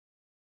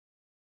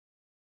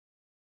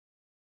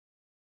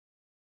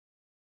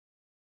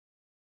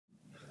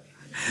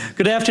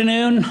Good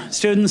afternoon,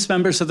 students,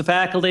 members of the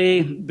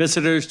faculty,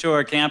 visitors to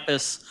our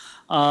campus.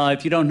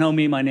 If you don't know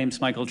me, my name's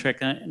Michael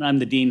Tricka, and I'm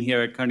the dean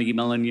here at Carnegie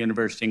Mellon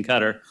University in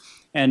Qatar.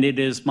 And it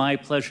is my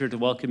pleasure to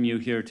welcome you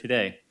here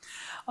today.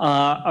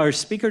 Our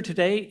speaker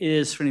today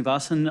is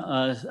Srinivasan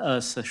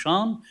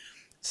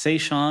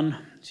Seshan,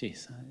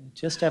 geez,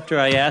 just after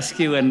I ask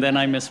you and then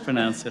I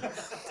mispronounce it.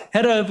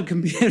 Head of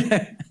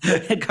computer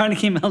at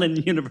Carnegie Mellon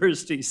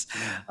University's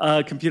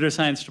Computer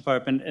Science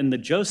Department and the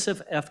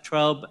Joseph F.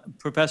 Traub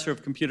Professor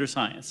of Computer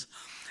Science.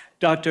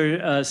 Dr.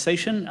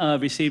 Seshan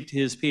received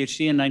his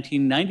PhD in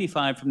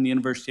 1995 from the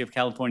University of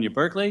California,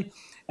 Berkeley,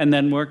 and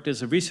then worked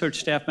as a research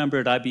staff member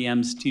at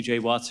IBM's T.J.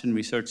 Watson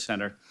Research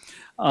Center.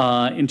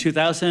 In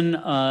 2000,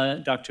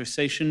 Dr.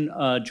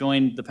 Seshan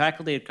joined the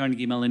faculty at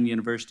Carnegie Mellon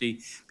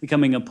University,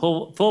 becoming a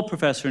full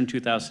professor in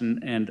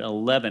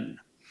 2011.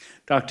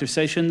 Dr.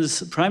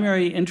 Seshan's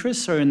primary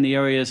interests are in the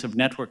areas of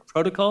network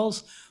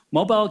protocols,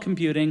 mobile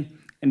computing,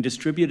 and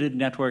distributed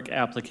network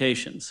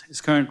applications.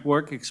 His current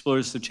work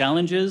explores the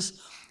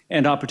challenges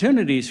and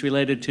opportunities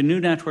related to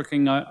new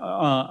networking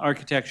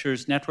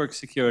architectures, network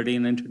security,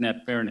 and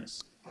internet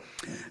fairness.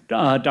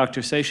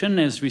 Dr. Seshan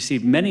has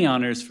received many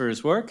honors for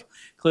his work,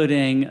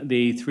 including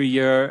the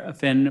 3-year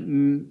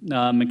Fin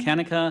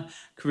Mechanica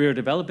Career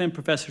Development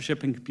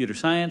Professorship in Computer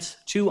Science,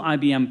 2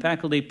 IBM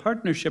Faculty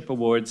Partnership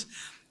Awards,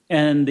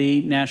 and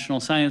the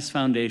National Science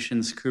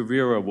Foundation's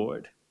Career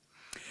Award.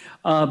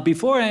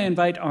 Before I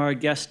invite our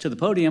guest to the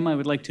podium, I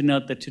would like to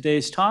note that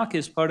today's talk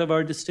is part of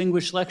our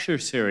Distinguished Lecture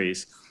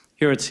Series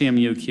here at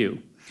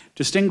CMUQ.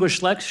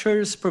 Distinguished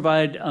lectures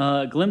provide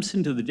a glimpse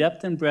into the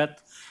depth and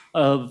breadth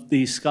of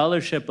the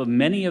scholarship of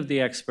many of the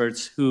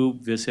experts who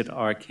visit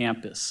our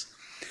campus.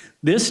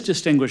 This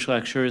distinguished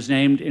lecture is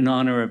named in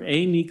honor of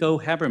A. Nico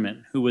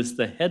Haberman, who was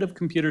the head of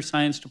Computer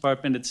Science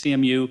Department at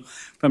CMU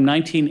from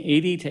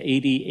 1980 to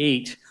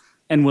 88,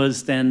 and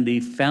was then the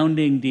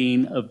founding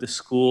dean of the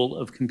School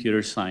of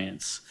Computer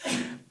Science.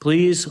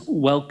 Please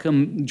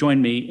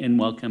join me in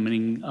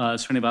welcoming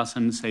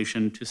Srinivasan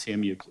Seshan to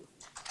CMUQ.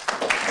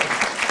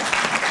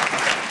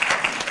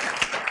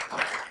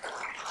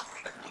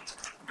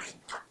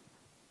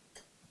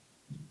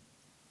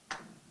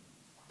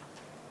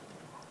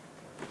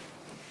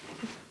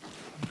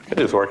 It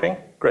is working?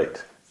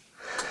 Great.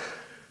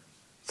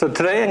 So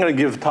today I'm going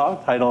to give a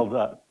talk titled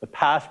The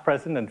Past,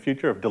 Present, and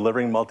Future of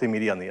Delivering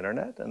Multimedia on the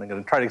Internet. And I'm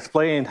going to try to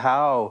explain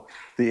how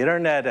the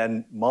Internet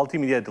and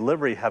multimedia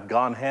delivery have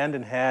gone hand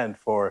in hand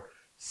for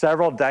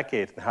several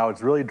decades and how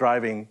it's really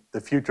driving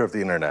the future of the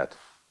Internet.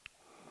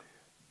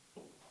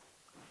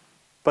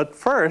 But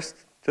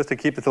first, just to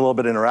keep this a little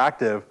bit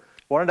interactive,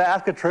 I wanted to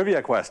ask a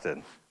trivia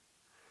question.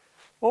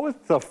 What was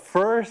the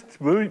first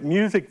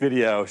music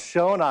video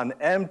shown on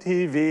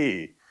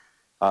MTV?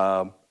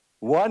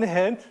 One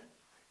hint.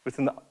 It was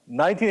in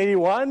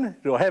 1981.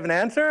 Do I have an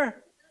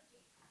answer?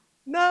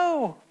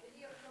 No.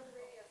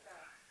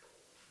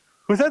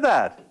 Who said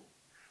that?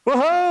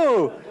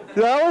 Whoa!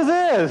 That was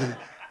it.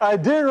 I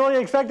didn't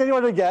really expect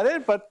anyone to get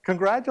it, but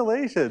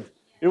congratulations.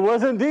 It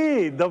was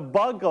indeed the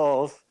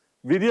Buggles'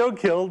 Video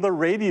Killed the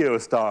Radio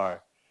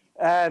Star.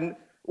 And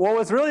what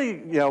was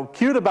really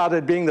cute about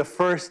it being the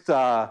first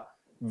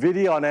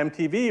video on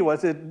MTV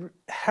was it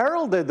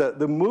heralded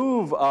the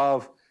move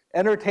of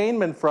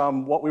entertainment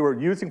from what we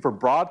were using for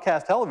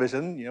broadcast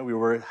television,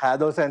 we had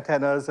those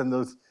antennas and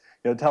those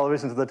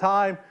televisions at the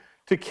time,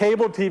 to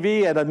cable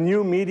TV and a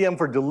new medium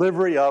for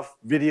delivery of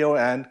video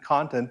and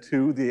content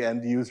to the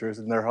end users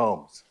in their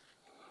homes.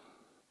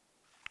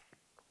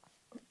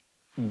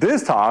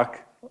 This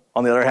talk,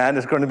 on the other hand,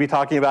 is going to be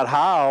talking about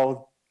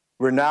how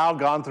we're now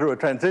gone through a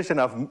transition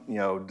of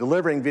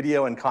delivering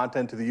video and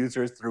content to the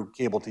users through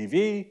cable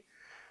TV,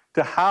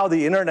 to how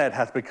the internet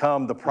has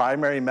become the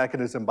primary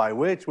mechanism by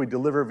which we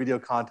deliver video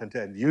content to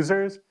end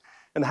users,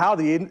 and how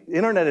the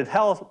internet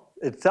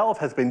itself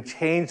has been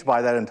changed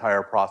by that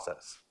entire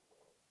process.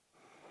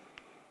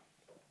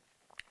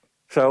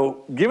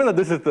 So given that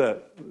this is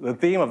the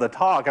theme of the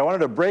talk, I wanted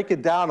to break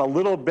it down a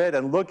little bit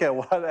and look at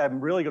what I'm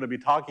really going to be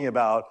talking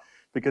about,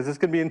 because this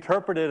can be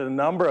interpreted in a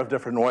number of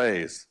different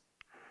ways.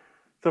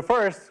 So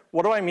first,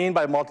 what do I mean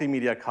by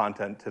multimedia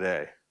content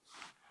today?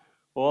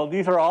 Well,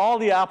 these are all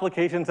the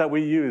applications that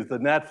we use, the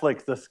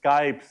Netflix, the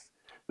Skypes,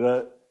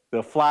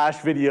 the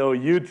Flash video,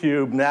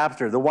 YouTube,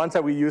 Napster, the ones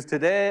that we use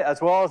today,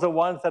 as well as the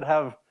ones that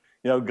have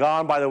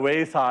gone by the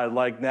wayside,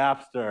 like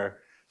Napster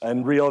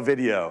and Real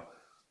Video.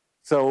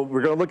 So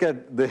we're going to look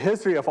at the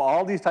history of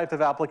all these types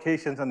of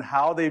applications and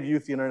how they've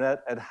used the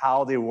internet and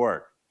how they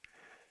work.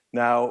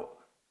 Now,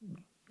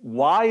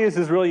 why is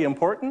this really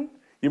important?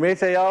 You may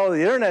say, oh, the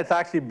internet's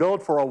actually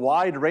built for a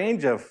wide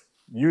range of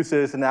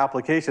uses and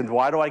applications.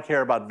 Why do I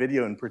care about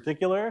video in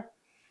particular?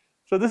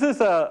 So this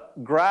is a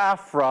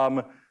graph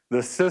from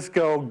the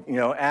Cisco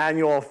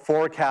annual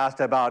forecast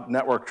about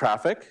network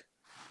traffic.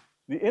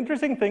 The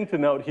interesting thing to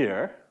note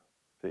here,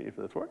 see if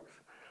this works,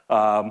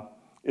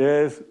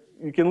 is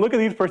you can look at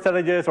these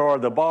percentages or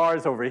the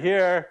bars over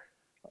here.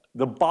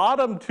 The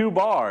bottom 2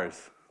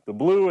 bars, the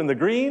blue and the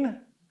green,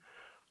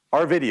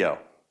 are video.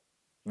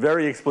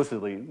 very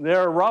explicitly. There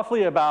are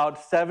roughly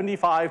about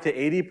 75 to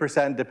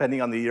 80%,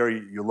 depending on the year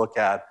you look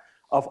at,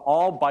 of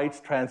all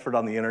bytes transferred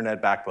on the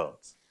internet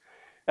backbones.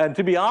 And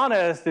to be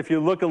honest, if you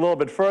look a little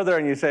bit further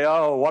and you say,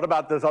 oh, what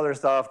about this other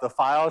stuff, the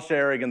file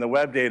sharing and the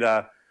web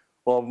data?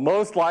 Well,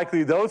 most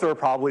likely those are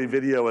probably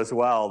video as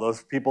well.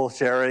 Those people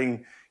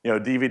sharing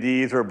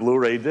DVDs or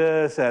Blu-ray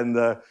discs and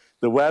the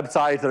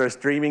websites that are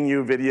streaming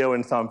you video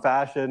in some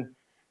fashion.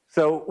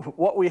 So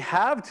what we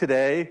have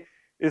today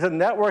is a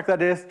network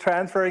that is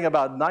transferring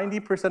about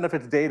 90% of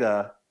its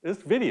data is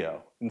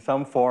video in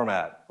some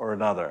format or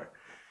another.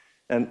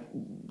 And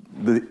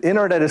the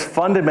internet is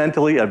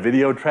fundamentally a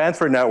video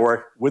transfer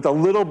network with a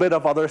little bit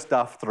of other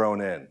stuff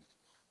thrown in.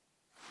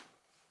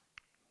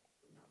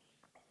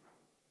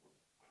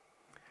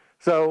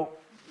 So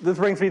this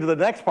brings me to the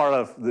next part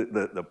of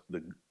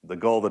the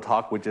goal of the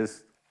talk, which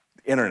is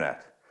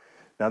internet.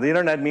 Now, the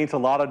internet means a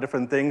lot of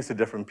different things to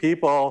different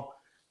people.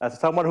 As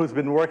someone who's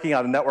been working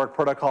on network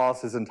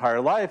protocols his entire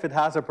life, it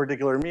has a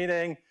particular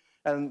meaning,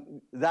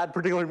 and that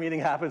particular meaning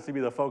happens to be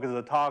the focus of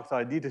the talk, so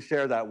I need to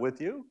share that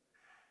with you.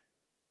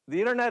 The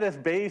internet is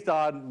based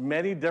on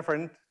many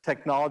different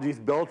technologies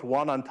built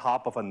one on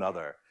top of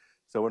another.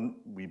 So when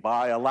we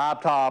buy a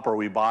laptop or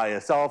we buy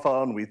a cell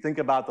phone, we think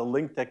about the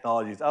link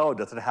technologies. Oh,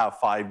 does it have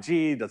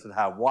 5G? Does it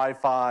have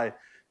Wi-Fi?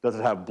 Does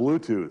it have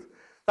Bluetooth?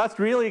 That's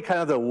really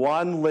kind of the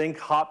one link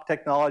hop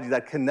technology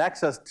that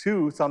connects us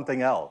to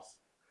something else.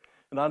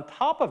 And on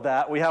top of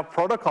that, we have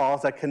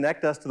protocols that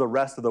connect us to the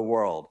rest of the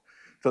world.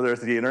 So there's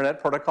the internet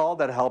protocol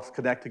that helps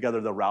connect together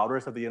the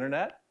routers of the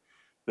internet.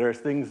 There's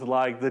things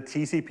like the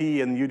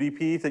TCP and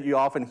UDPs that you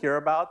often hear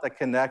about that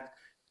connect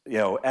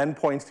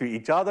endpoints to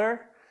each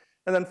other.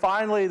 And then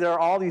finally, there are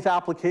all these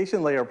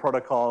application layer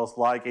protocols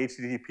like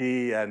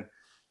HTTP and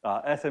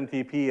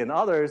SMTP and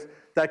others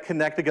that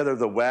connect together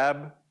the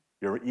web,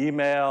 your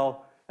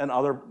email, and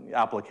other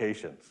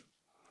applications.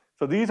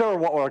 So these are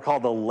what are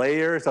called the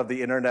layers of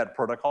the internet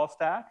protocol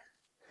stack.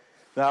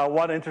 Now,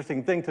 one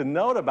interesting thing to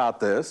note about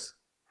this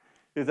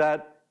is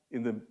that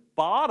in the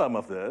bottom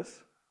of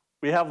this,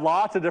 we have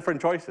lots of different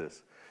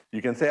choices.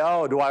 You can say,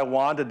 oh, do I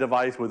want a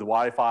device with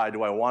Wi-Fi?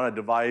 Do I want a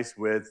device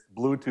with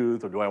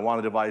Bluetooth? Or do I want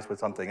a device with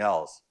something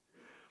else?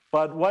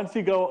 But once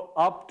you go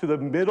up to the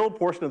middle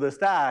portion of the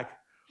stack,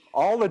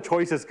 all the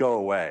choices go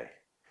away.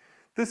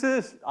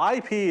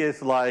 IP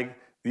is like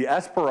the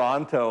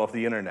Esperanto of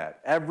the internet.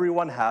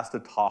 Everyone has to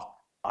talk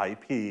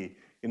IP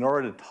in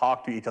order to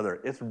talk to each other.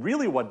 It's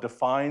really what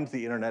defines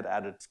the internet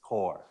at its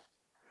core.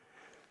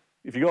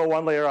 If you go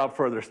one layer up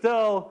further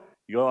still,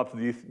 you go up to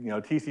these,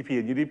 TCP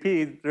and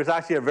UDP, there's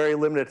actually a very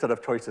limited set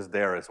of choices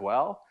there as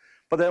well.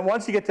 But then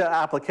once you get to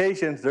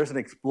applications, there's an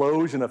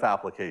explosion of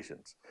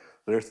applications.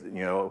 There's,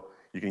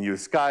 you can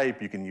use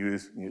Skype, you can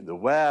use the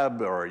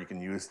web, or you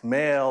can use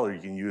mail, or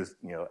you can use,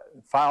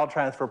 file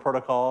transfer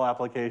protocol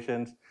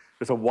applications.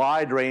 There's a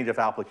wide range of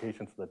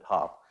applications at the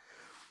top.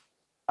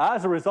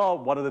 As a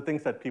result, one of the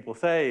things that people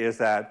say is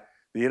that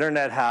the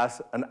internet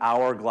has an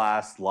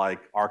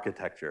hourglass-like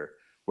architecture,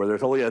 where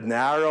there's only a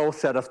narrow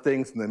set of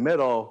things in the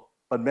middle,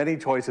 but many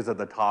choices at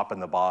the top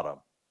and the bottom.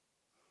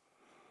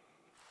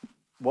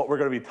 What we're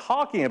going to be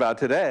talking about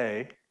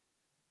today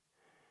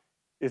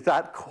is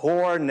that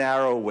core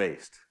narrow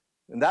waist.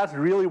 And that's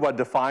really what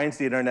defines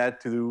the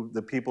internet to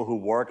the people who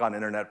work on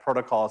internet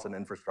protocols and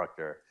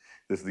infrastructure.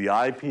 This is the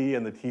IP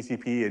and the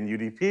TCP and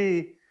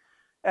UDP.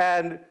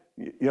 And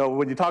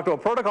when you talk to a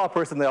protocol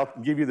person, they'll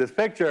give you this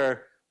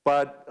picture.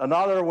 But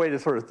another way to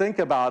sort of think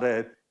about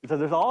it is that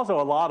there's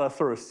also a lot of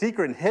sort of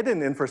secret and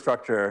hidden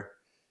infrastructure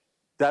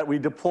that we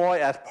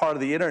deploy as part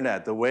of the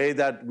internet, the way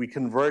that we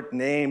convert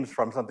names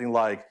from something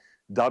like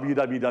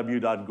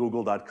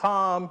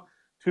www.google.com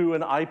to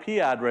an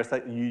IP address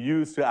that you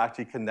use to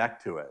actually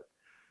connect to it.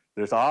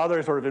 There's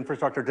other sort of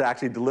infrastructure to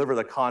actually deliver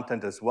the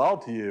content as well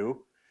to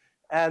you.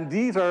 And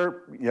these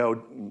are,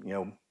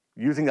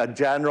 using a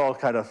general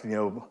kind of,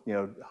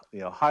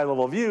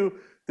 high-level view,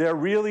 they're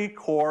really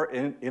core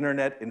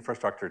internet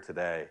infrastructure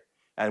today.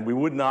 And we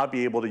would not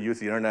be able to use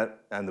the internet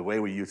and the way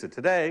we use it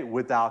today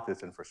without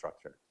this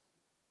infrastructure.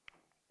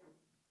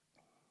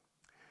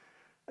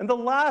 And the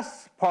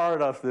last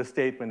part of this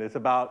statement is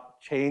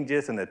about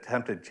changes and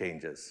attempted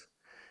changes.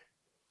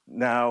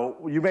 Now,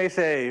 you may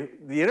say,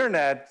 the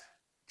internet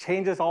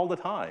changes all the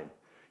time.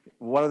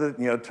 One of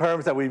the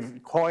terms that we've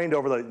coined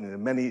over the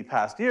many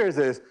past years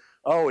is,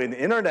 oh, in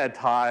internet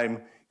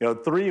time,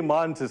 3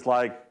 months is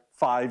like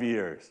 5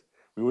 years.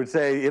 We would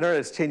say the internet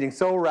is changing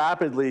so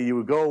rapidly, you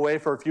would go away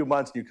for a few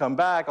months, you come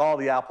back, all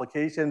the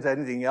applications,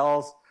 anything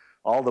else,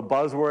 all the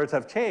buzzwords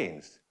have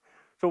changed.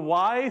 So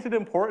why is it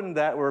important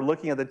that we're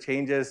looking at the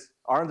changes?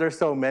 Aren't there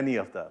so many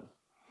of them?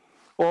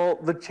 Well,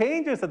 the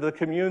changes of the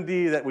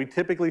community that we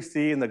typically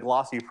see in the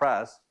glossy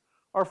press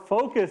are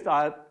focused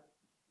on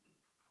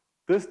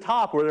this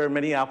top where there are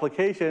many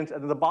applications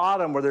and at the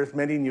bottom where there's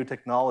many new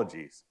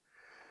technologies.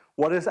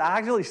 What is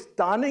actually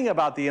stunning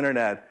about the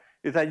internet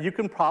is that you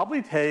can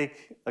probably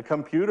take a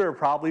computer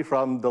probably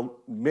from the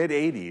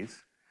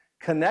mid-'80s,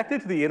 connect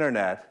it to the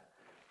internet,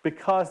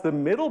 because the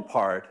middle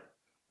part,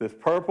 this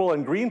purple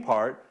and green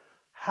part,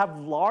 have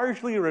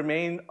largely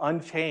remained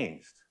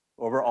unchanged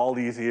over all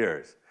these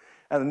years.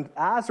 And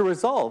as a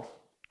result,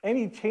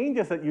 any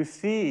changes that you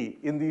see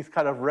in these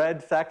kind of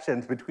red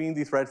sections, between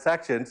these red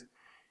sections,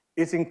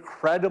 is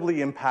incredibly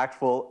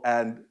impactful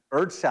and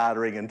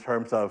earth-shattering in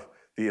terms of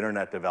the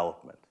internet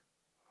development.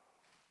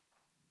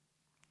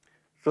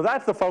 So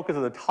that's the focus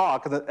of the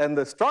talk, and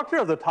the structure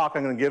of the talk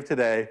I'm going to give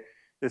today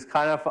is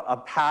kind of a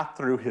path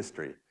through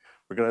history.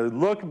 We're going to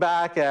look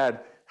back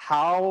at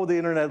how the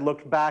internet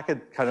looked back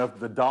at kind of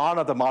the dawn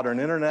of the modern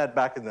internet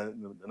back in the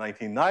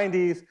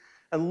 1990s,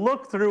 and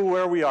look through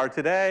where we are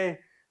today,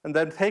 and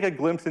then take a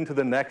glimpse into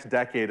the next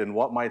decade and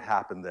what might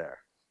happen there.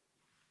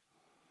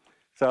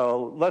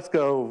 So let's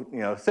go,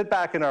 sit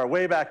back in our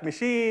Wayback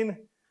Machine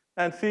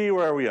and see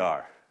where we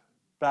are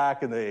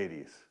back in the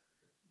 80s.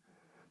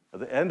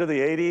 At the end of the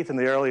 80s and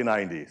the early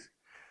 90s.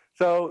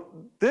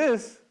 So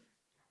this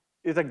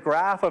is a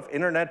graph of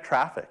internet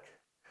traffic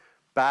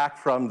back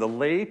from the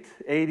late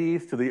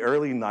 80s to the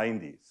early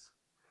 90s.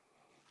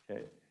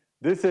 Okay.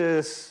 This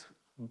is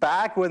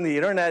back when the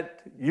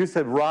internet used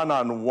to run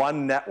on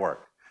one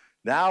network.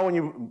 Now when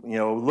you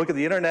look at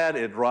the internet,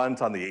 it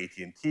runs on the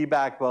AT&T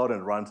backbone, it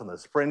runs on the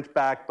Sprint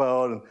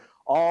backbone, and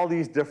all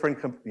these different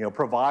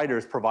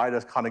providers provide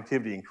us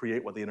connectivity and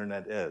create what the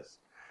internet is.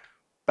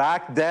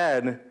 Back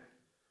then,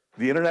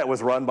 the internet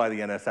was run by the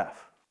NSF,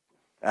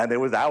 and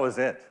that was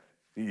it.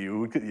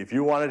 If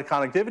you wanted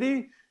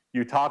connectivity,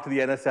 you talk to the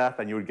NSF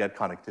and you would get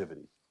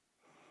connectivity.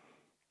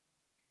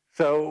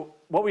 So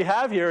what we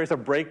have here is a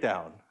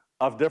breakdown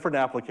of different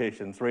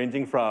applications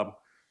ranging from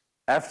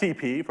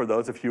FTP, for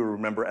those of you who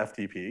remember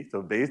FTP.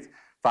 So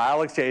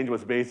file exchange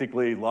was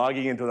basically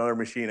logging into another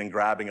machine and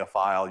grabbing a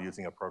file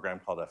using a program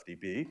called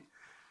FTP.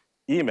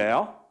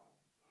 Email,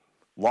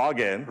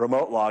 login,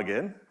 remote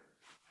login.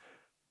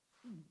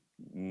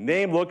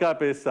 Name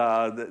lookup is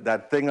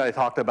that thing I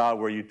talked about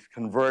where you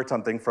convert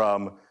something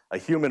from a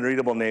human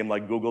readable name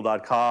like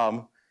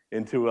google.com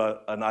into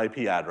an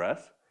IP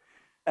address.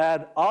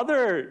 And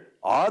other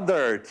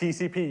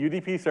TCP,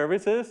 UDP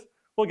services,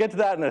 we'll get to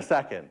that in a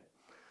second.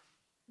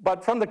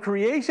 But from the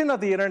creation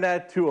of the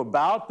internet to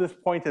about this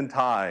point in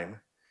time,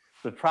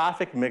 the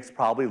traffic mix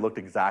probably looked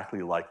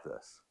exactly like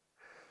this.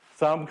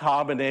 Some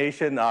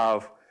combination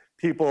of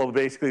people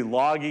basically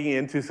logging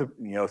into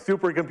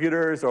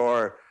supercomputers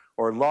or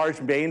large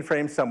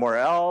mainframes somewhere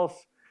else,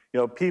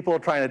 people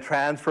trying to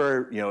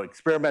transfer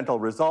experimental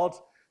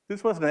results.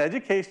 This was an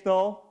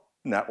educational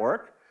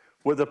network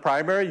with the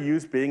primary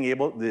use being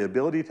the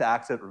ability to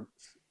access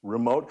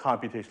remote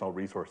computational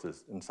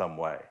resources in some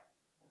way.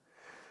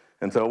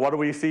 And so what do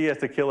we see as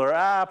the killer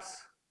apps?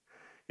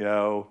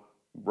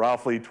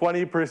 Roughly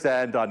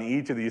 20% on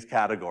each of these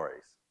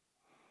categories.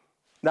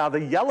 Now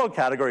the yellow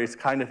category is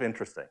kind of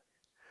interesting.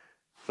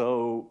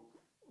 So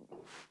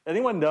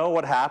anyone know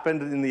what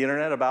happened in the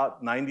internet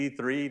about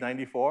 93,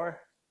 94?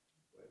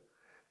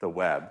 The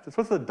web. This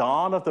was the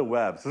dawn of the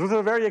web. So this was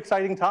a very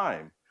exciting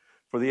time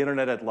for the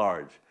internet at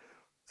large.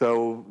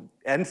 So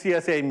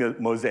NCSA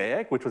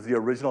Mosaic, which was the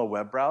original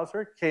web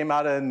browser, came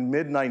out in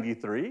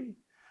mid-93.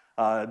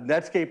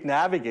 Netscape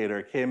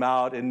Navigator came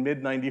out in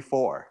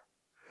mid-94.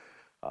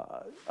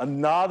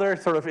 Another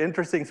sort of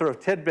interesting sort of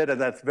tidbit, and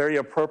that's very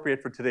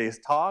appropriate for today's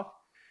talk,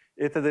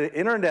 is that the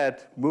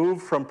internet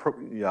moved from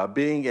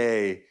being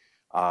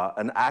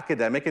an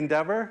academic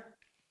endeavor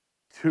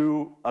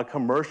to a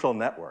commercial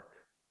network.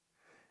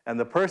 And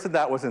the person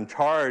that was in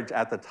charge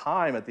at the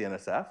time at the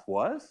NSF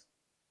was,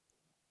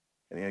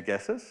 any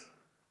guesses?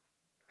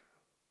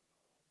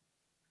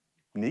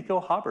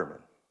 Nico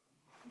Haberman.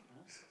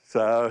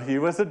 So he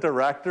was the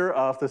director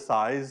of the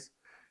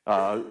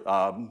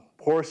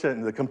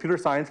portion, the computer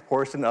science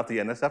portion of the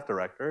NSF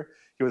director.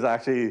 He was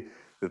actually,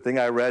 the thing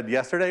I read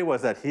yesterday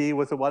was that he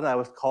was the one that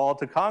was called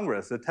to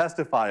Congress to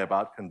testify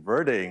about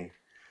converting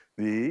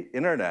the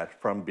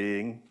internet from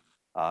being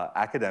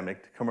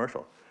academic to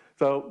commercial.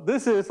 So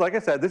this is, like I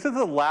said, this is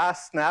the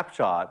last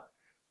snapshot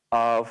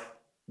of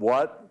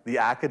what the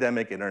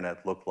academic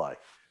internet looked like.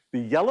 The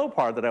yellow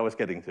part that I was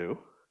getting to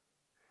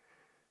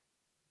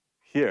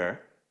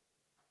here,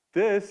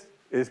 this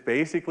is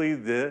basically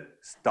the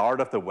start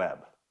of the web.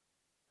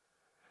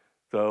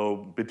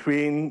 So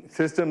between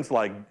systems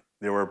like,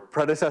 there were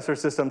predecessor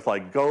systems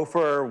like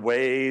Gopher,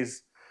 Waze,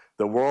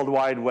 the World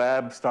Wide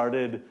Web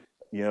started,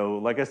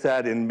 like I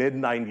said, in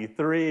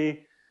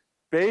mid-93.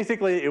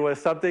 Basically, it was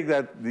something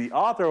that the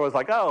author was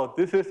like, oh,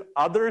 this is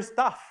other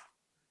stuff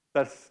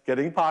that's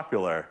getting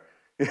popular.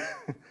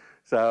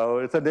 So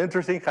it's an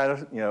interesting kind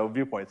of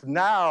viewpoint. So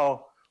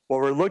now,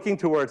 what we're looking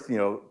towards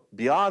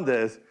beyond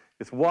this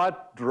is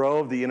what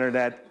drove the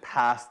internet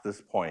past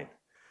this point,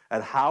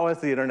 and how has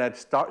the internet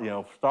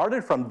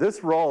started from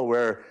this role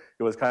where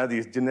it was kind of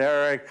these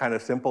generic, kind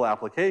of simple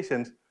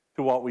applications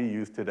to what we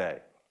use today.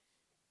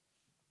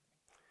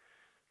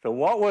 So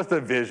what was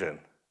the vision?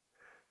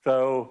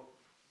 So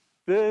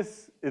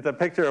this is a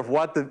picture of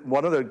what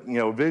one of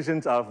the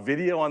visions of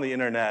video on the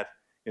internet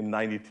in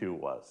 '92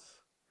 was.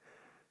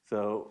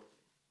 So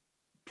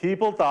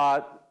people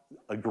thought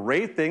a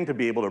great thing to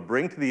be able to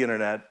bring to the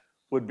internet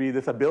would be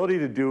this ability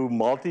to do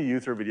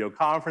multi-user video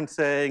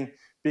conferencing,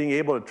 being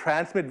able to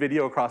transmit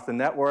video across the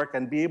network,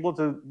 and be able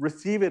to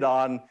receive it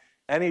on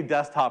any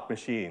desktop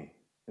machine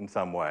in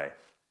some way.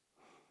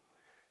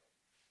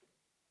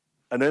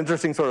 An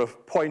interesting sort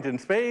of point in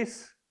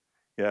space,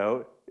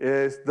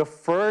 is the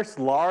first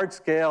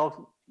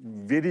large-scale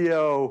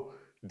video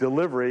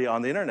delivery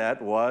on the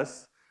internet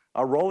was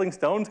a Rolling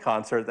Stones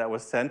concert that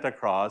was sent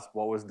across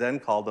what was then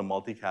called the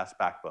multicast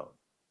backbone.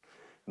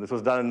 And this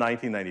was done in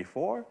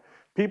 1994.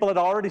 People had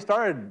already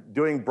started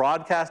doing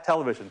broadcast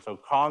television, so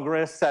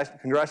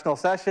congressional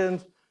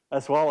sessions,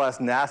 as well as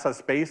NASA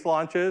space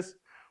launches,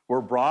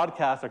 were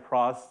broadcast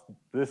across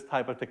this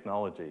type of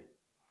technology.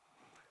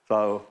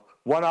 So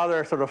one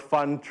other sort of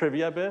fun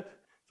trivia bit.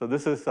 So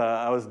this is,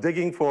 I was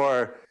digging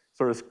for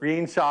sort of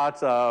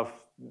screenshots of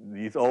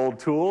these old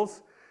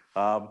tools.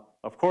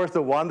 Of course,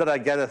 the one that I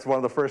get as one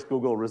of the first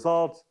Google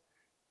results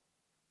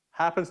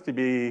happens to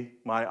be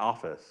my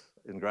office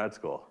in grad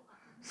school.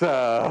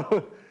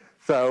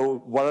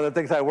 So one of the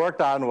things I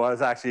worked on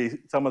was actually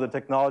some of the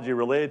technology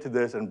related to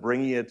this and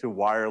bringing it to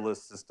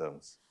wireless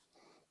systems.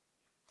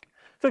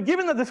 So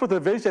given that this was a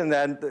vision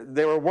that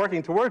they were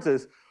working towards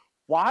this,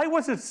 why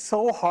was it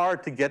so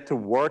hard to get to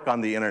work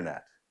on the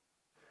internet?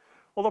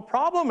 Well, the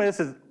problem is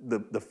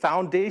the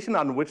foundation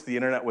on which the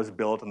internet was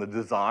built and the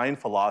design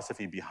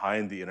philosophy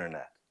behind the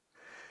internet.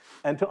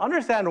 And to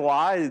understand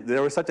why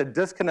there was such a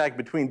disconnect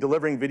between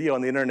delivering video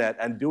on the internet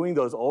and doing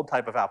those old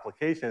type of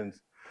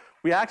applications,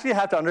 we actually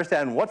have to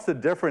understand what's the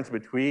difference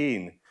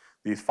between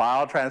these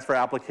file transfer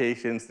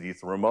applications, these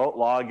remote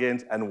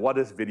logins, and what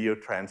is video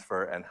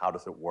transfer and how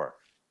does it work.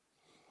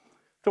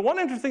 So one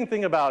interesting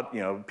thing about,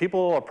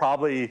 people are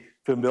probably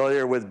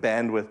familiar with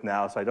bandwidth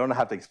now, so I don't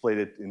have to explain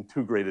it in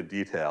too great a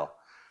detail.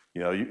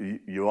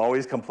 You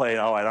always complain,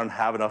 oh, I don't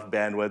have enough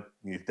bandwidth,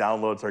 these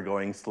downloads are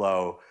going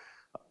slow.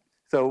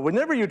 So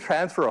whenever you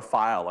transfer a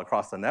file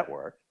across the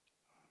network,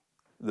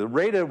 the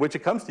rate at which it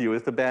comes to you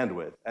is the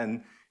bandwidth.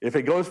 And if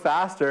it goes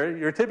faster,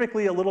 you're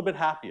typically a little bit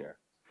happier.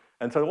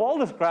 And so all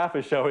this graph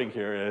is showing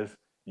here is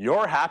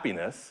your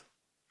happiness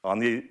on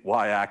the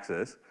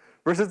y-axis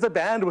versus the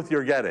bandwidth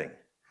you're getting.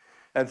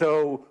 And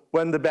so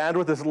when the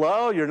bandwidth is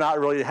low, you're not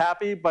really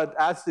happy, but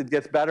as it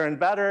gets better and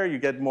better, you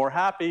get more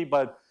happy.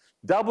 But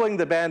doubling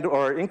the band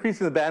or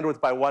increasing the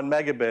bandwidth by 1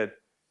 megabit,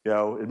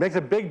 it makes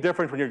a big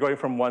difference when you're going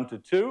from 1 to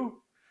 2.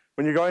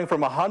 When you're going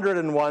from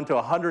 101 to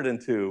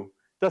 102,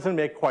 it doesn't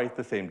make quite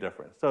the same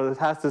difference. So it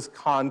has this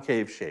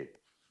concave shape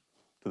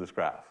to this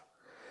graph.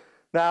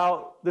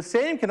 Now, the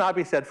same cannot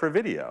be said for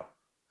video,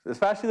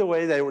 especially the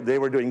way they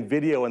were doing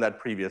video in that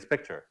previous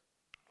picture.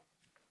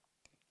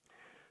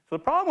 So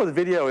the problem with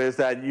video is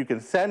that you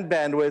can send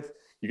bandwidth,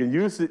 you can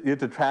use it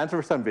to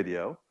transfer some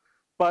video,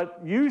 but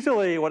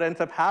usually what ends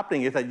up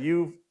happening is that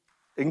you've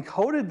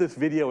encoded this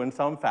video in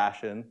some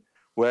fashion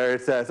where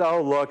it says,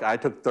 oh, look, I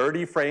took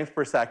 30 frames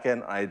per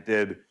second, I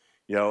did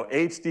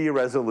HD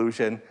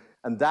resolution,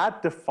 and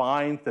that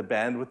defines the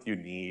bandwidth you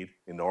need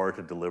in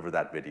order to deliver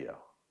that video.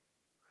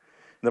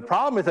 And the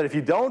problem is that if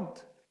you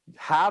don't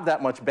have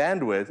that much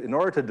bandwidth, in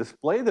order to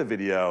display the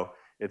video,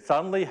 it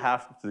suddenly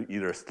has to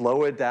either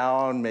slow it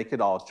down, make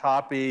it all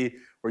choppy,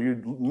 or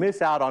you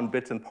miss out on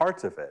bits and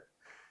parts of it.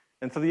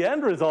 And so the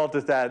end result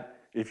is that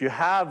if you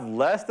have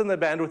less than the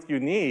bandwidth you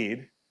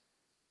need,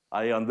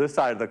 i.e. on this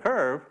side of the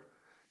curve,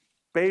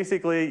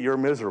 basically you're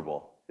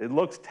miserable. It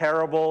looks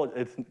terrible,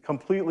 it's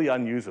completely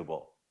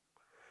unusable.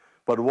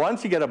 But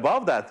once you get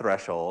above that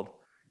threshold,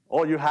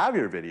 you have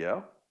your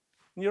video,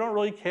 and you don't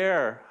really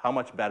care how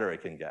much better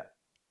it can get.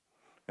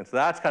 And so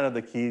that's kind of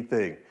the key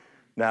thing.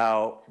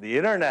 Now, the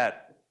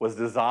internet was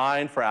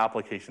designed for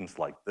applications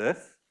like this,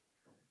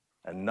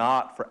 and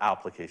not for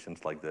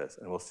applications like this.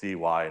 And we'll see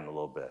why in a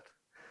little bit.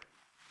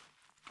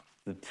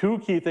 The two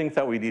key things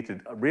that we need to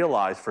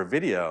realize for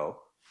video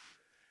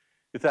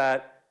is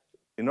that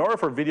in order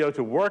for video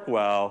to work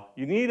well,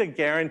 you need a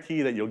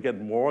guarantee that you'll get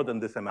more than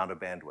this amount of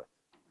bandwidth,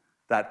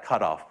 that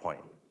cutoff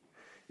point.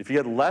 If you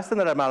get less than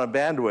that amount of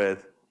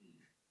bandwidth,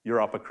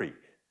 you're up a creek.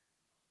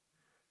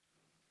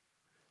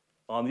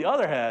 On the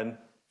other hand,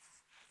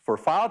 for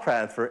file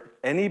transfer,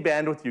 any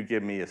bandwidth you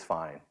give me is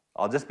fine.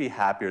 I'll just be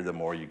happier the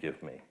more you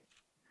give me.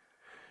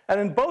 And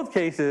in both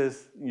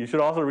cases, you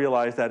should also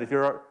realize that if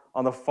you're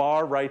on the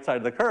far right side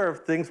of the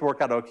curve, things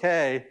work out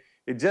okay.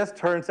 It just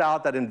turns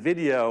out that in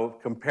video,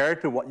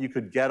 compared to what you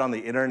could get on the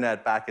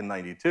internet back in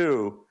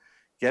 '92,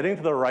 getting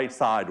to the right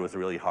side was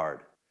really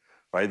hard.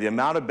 Right? The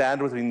amount of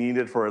bandwidth we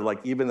needed for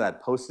even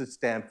that postage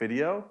stamp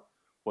video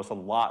was a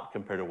lot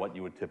compared to what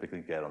you would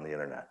typically get on the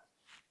internet.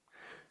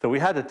 So we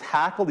had to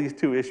tackle these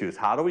two issues.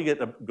 How do we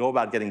go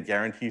about getting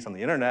guarantees on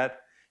the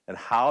internet, and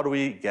how do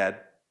we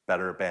get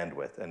better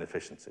bandwidth and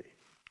efficiency?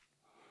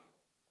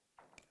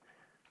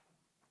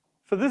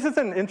 So this is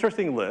an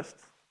interesting list.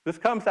 This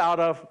comes out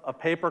of a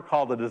paper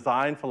called The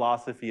Design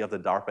Philosophy of the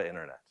DARPA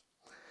Internet.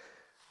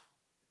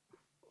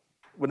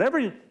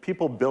 Whenever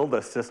people build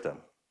a system,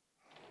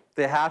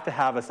 they have to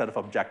have a set of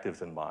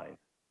objectives in mind.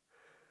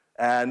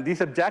 And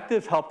these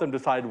objectives help them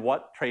decide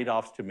what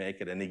trade-offs to make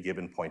at any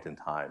given point in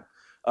time.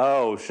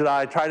 oh, should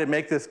I try to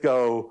make this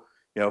go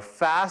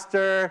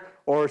faster,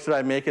 or should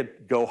I make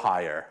it go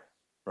higher,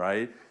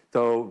 right?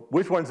 So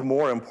which one's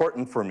more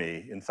important for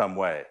me in some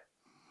way?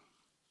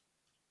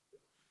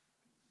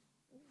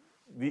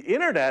 The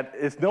internet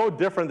is no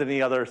different than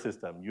any other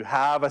system. You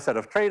have a set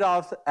of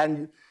trade-offs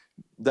and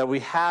that we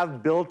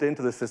have built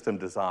into the system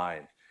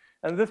design.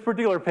 And this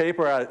particular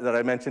paper that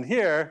I mentioned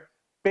here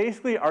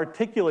basically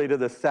articulated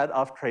the set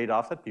of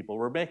trade-offs that people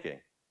were making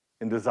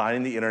in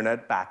designing the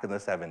internet back in the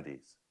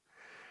 70s.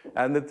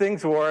 And the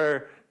things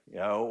were,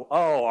 oh,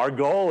 our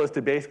goal is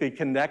to basically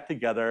connect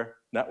together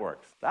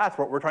networks. That's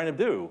what we're trying to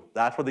do.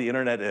 That's what the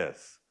internet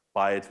is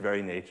by its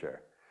very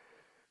nature.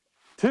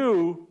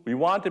 2, we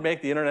want to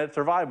make the internet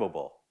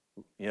survivable.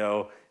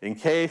 In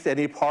case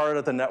any part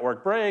of the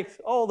network breaks,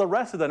 the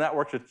rest of the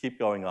network should keep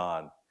going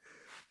on.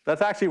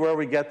 That's actually where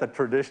we get the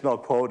traditional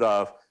quote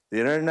of, the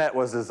internet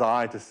was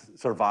designed to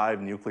survive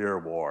nuclear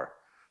war,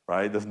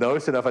 right? This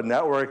notion of a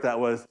network that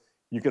was,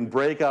 you can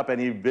break up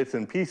any bits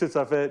and pieces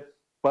of it,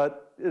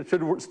 but it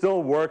should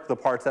still work the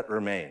parts that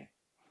remain.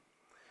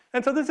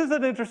 And so this is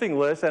an interesting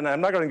list, and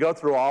I'm not going to go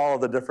through all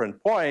of the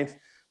different points,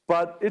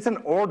 but it's an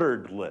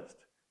ordered list.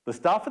 The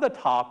stuff at the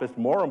top is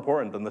more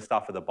important than the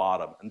stuff at the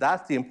bottom, and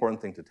that's the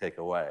important thing to take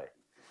away.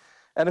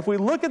 And if we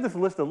look at this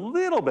list a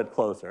little bit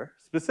closer,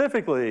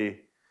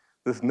 specifically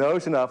this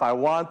notion of I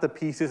want the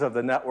pieces of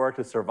the network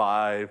to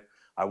survive,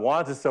 I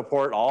want to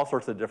support all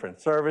sorts of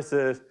different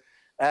services,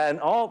 and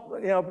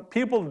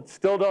people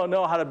still don't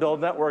know how to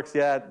build networks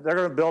yet. They're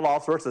going to build all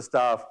sorts of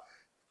stuff.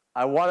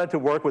 I want it to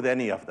work with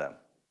any of them.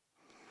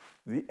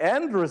 The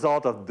end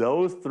result of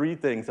those 3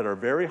 things that are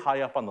very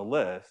high up on the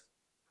list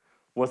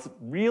was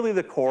really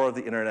the core of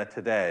the internet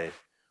today,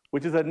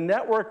 which is a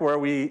network where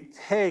we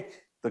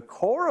take the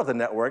core of the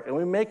network and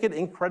we make it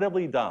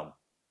incredibly dumb.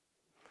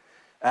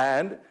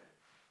 And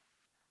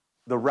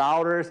the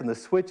routers and the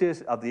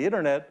switches of the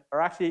internet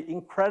are actually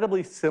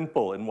incredibly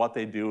simple in what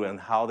they do and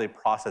how they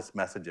process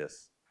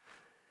messages.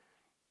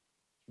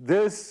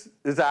 This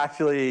is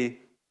actually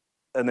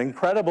an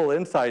incredible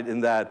insight in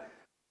that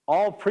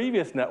all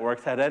previous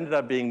networks had ended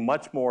up being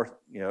much more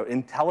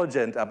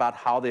intelligent about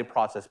how they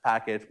process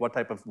packets, what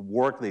type of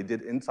work they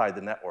did inside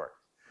the network.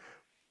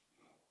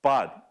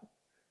 But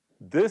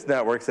this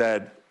network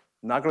said,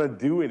 not going to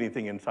do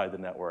anything inside the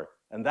network.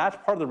 And that's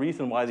part of the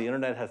reason why the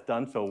internet has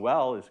done so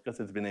well, is because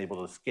it's been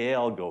able to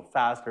scale, go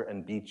faster,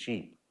 and be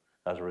cheap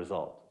as a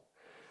result,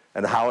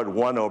 and how it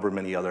won over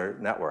many other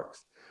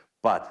networks.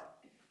 But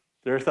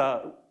there's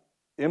an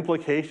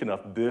implication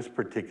of this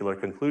particular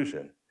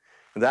conclusion,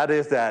 and that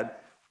is that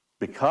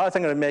because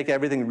I'm going to make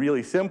everything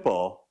really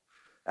simple,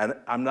 and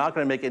I'm not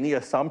going to make any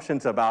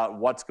assumptions about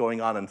what's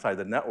going on inside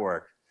the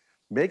network,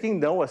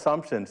 making no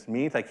assumptions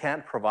means I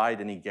can't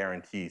provide any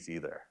guarantees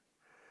either.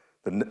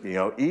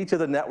 Each of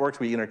the networks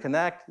we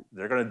interconnect,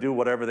 they're going to do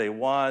whatever they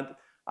want.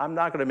 I'm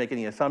not going to make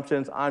any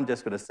assumptions. I'm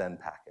just going to send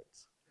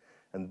packets.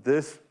 And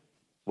this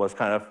was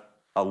kind of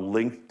a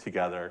linked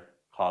together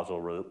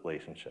causal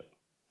relationship.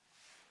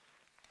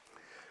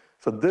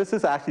 So this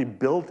is actually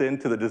built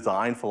into the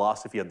design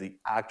philosophy of the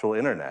actual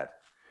internet.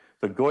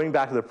 So going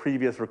back to the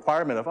previous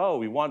requirement of,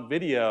 we want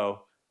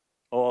video.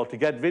 Well, to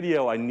get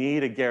video, I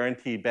need a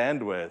guaranteed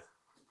bandwidth.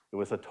 It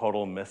was a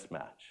total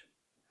mismatch.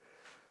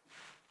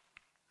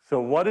 So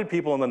what did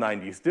people in the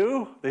 90s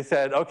do? They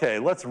said, okay,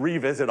 let's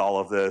revisit all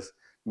of this.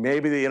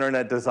 Maybe the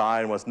internet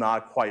design was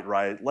not quite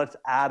right. Let's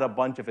add a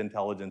bunch of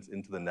intelligence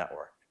into the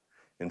network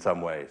in some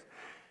ways.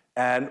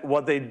 And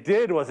what they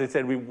did was they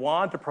said, we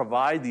want to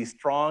provide these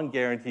strong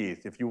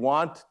guarantees. If you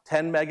want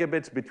 10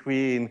 megabits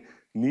between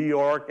New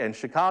York and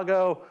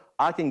Chicago,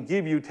 I can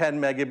give you 10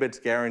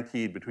 megabits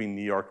guaranteed between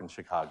New York and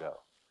Chicago.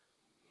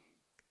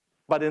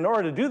 But in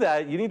order to do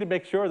that, you need to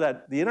make sure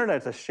that the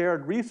internet is a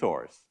shared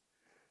resource.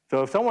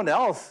 So if someone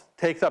else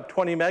takes up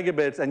 20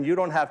 megabits and you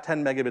don't have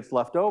 10 megabits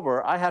left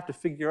over, I have to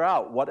figure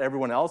out what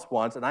everyone else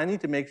wants, and I need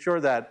to make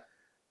sure that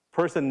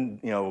person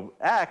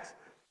X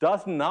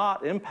does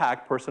not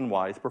impact person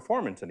Y's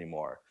performance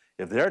anymore.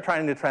 If they're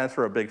trying to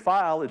transfer a big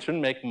file, it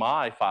shouldn't make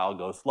my file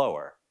go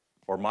slower,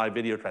 or my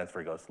video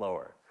transfer go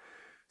slower.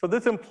 So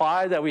this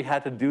implied that we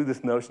had to do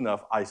this notion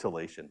of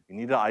isolation. We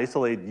need to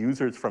isolate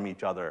users from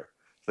each other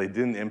so they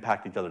didn't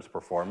impact each other's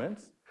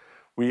performance.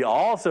 We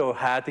also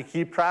had to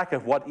keep track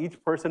of what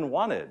each person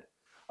wanted.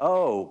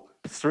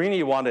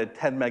 Srini wanted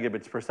 10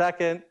 megabits per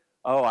second.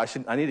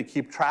 I need to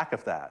keep track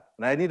of that.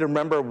 And I need to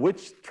remember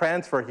which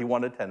transfer he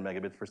wanted 10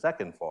 megabits per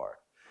second for.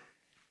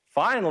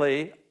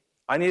 Finally,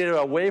 I needed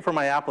a way for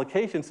my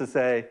applications to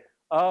say,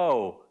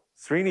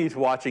 Srini's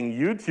watching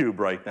YouTube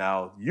right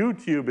now.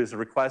 YouTube is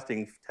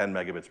requesting 10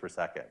 megabits per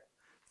second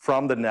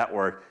from the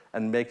network,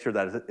 and make sure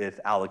that it's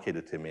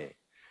allocated to me.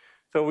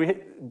 So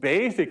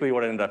basically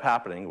what ended up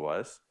happening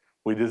was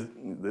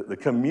the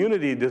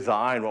community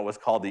designed what was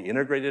called the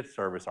integrated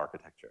service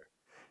architecture.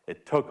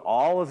 It took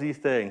all of these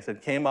things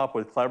and came up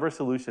with clever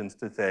solutions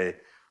to say,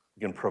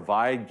 we can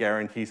provide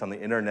guarantees on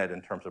the internet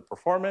in terms of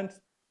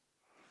performance,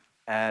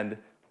 and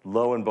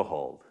lo and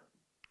behold.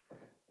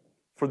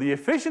 For the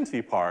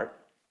efficiency part,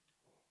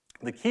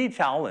 The key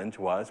challenge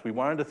was we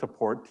wanted to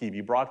support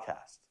TV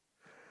broadcast.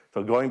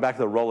 So going back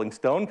to the Rolling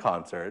Stone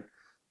concert,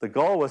 the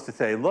goal was to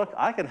say, look,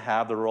 I can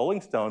have the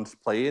Rolling Stones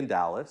play in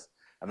Dallas,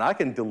 and I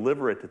can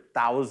deliver it to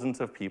thousands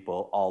of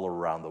people all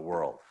around the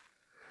world.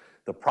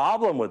 The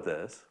problem with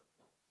this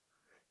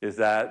is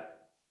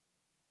that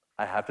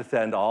I have to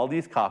send all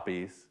these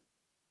copies,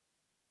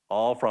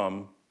 all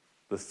from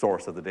the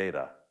source of the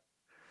data.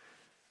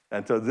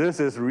 And so this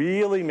is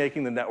really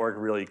making the network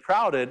really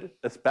crowded,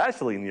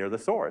 especially near the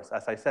source,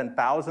 as I send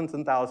thousands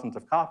and thousands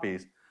of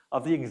copies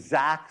of the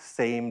exact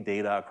same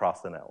data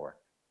across the network.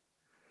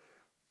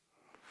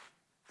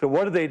 So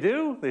what did they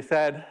do? They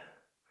said,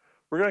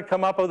 we're going to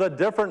come up with a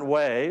different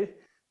way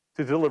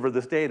to deliver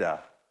this data.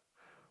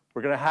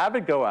 We're going to have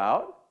it go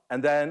out,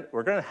 and then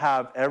we're going to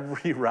have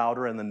every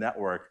router in the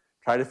network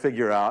try to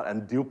figure out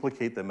and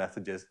duplicate the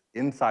messages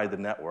inside the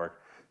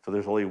network so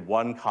there's only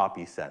one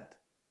copy sent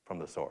from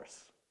the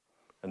source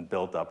and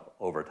built up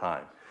over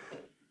time.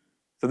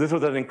 So this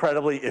was an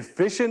incredibly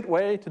efficient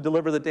way to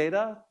deliver the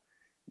data,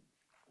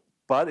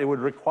 but it would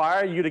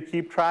require you to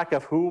keep track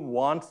of who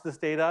wants this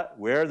data,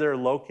 where they're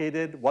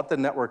located, what the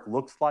network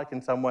looks like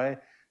in some way.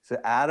 So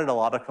it added a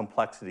lot of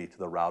complexity to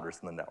the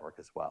routers in the network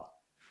as well.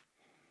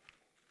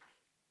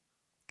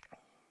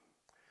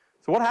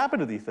 So what happened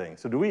to these things?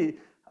 So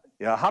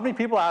how many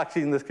people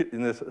actually in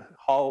this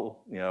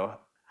hall,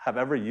 have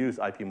ever used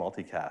IP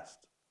multicast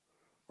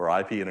or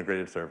IP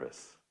integrated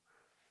service?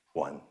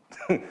 One,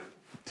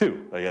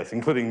 two, I guess,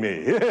 including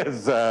me.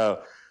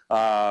 So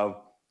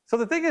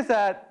the thing is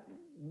that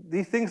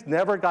these things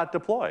never got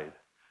deployed.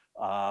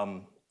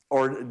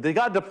 Or they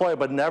got deployed,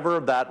 but never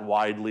that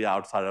widely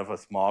outside of a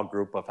small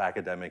group of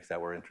academics that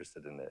were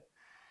interested in it.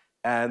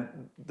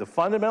 And the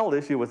fundamental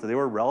issue was that they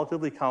were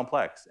relatively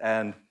complex.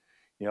 And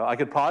I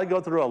could probably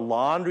go through a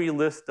laundry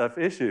list of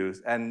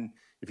issues, and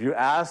if you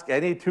ask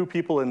any two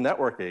people in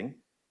networking,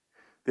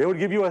 they would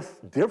give you a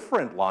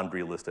different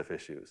laundry list of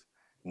issues.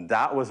 And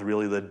that was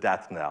really the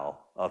death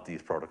knell of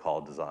these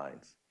protocol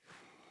designs.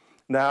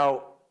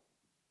 Now,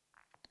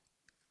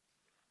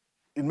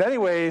 in many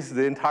ways,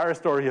 the entire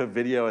story of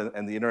video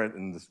and the internet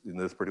in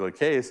this particular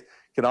case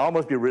can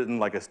almost be written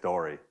like a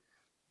story.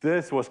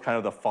 This was kind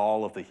of the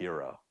fall of the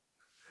hero,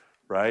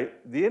 right?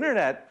 The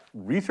internet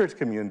research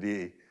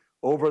community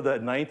over the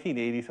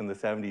 1980s and the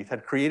 70s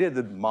had created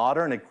the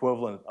modern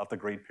equivalent of the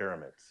Great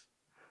Pyramids,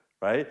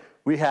 right?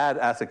 We had,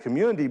 as a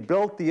community,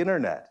 built the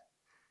internet,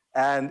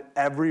 and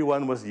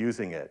everyone was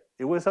using it.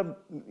 It was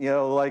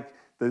like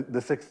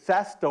the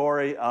success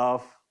story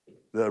of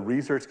the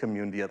research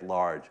community at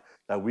large,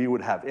 that we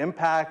would have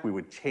impact, we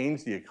would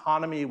change the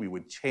economy, we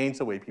would change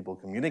the way people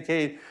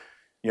communicate,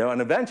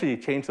 and eventually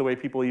change the way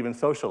people even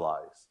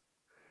socialize.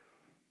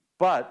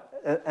 But,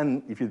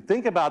 and if you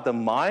think about the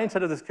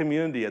mindset of this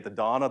community at the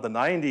dawn of the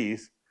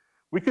 90s,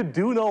 we could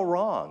do no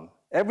wrong.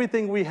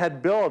 Everything we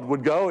had built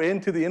would go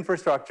into the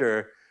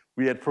infrastructure.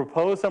 We had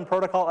proposed some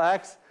protocol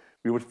X,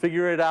 we would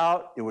figure it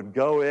out, it would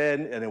go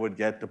in, and it would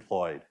get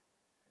deployed.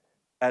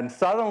 And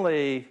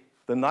suddenly,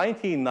 the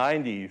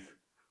 1990s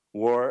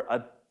were,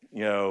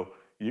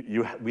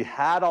 we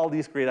had all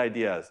these great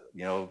ideas.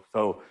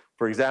 So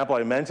for example,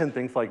 I mentioned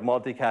things like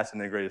multicast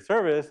integrated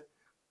service.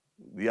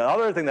 The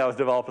other thing that was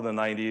developed in the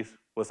 90s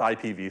was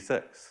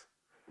IPv6,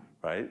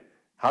 right?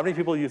 How many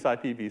people use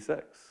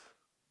IPv6?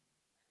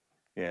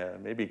 Yeah,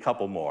 maybe a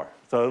couple more.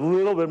 So a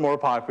little bit more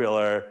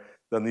popular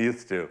than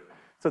these two.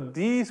 So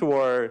these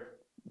were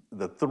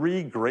the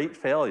three great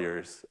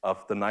failures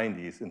of the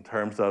 90s in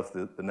terms of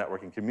the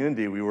networking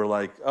community. We were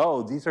like,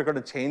 oh, these are going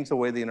to change the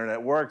way the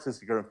internet works. This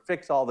is going to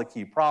fix all the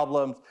key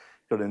problems.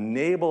 It's going to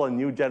enable a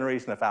new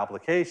generation of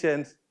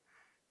applications.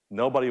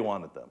 Nobody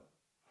wanted them,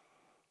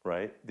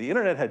 right? The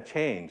internet had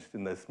changed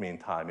in this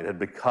meantime. It had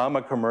become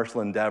a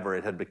commercial endeavor.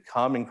 It had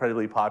become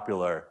incredibly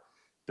popular.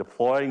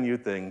 Deploying new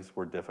things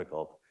were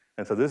difficult.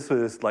 And so this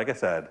is, like I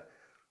said,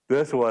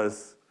 this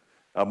was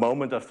a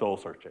moment of soul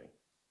searching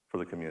for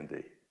the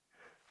community.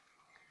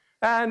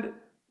 And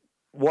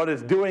what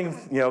it's doing,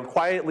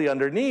 quietly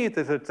underneath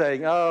is it's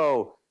saying,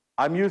 oh,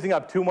 I'm using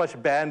up too much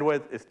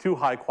bandwidth, it's too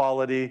high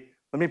quality.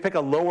 Let me pick a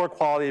lower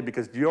quality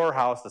because your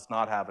house does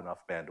not have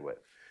enough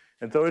bandwidth.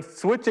 And so it's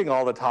switching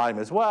all the time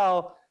as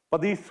well, but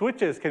these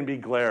switches can be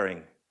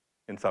glaring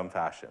in some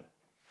fashion.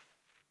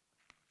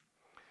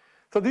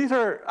 So these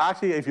are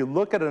actually, if you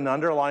look at an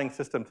underlying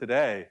system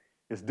today,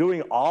 it's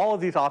doing all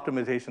of these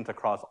optimizations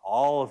across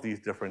all of these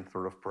different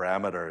sort of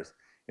parameters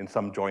in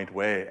some joint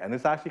way, and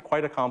it's actually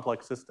quite a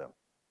complex system.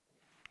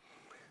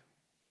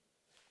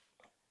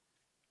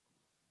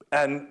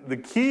 And the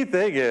key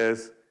thing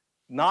is,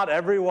 not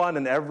everyone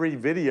and every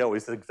video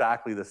is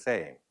exactly the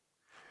same.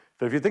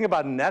 So if you think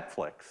about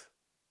Netflix,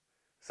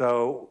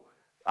 so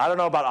I don't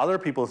know about other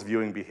people's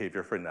viewing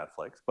behavior for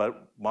Netflix,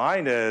 but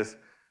mine is,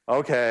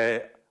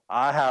 okay,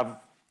 I have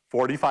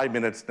 45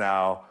 minutes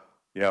now,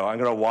 I'm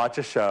gonna watch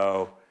a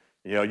show,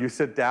 you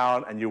sit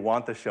down and you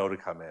want the show to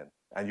come in,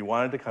 and you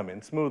want it to come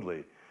in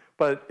smoothly.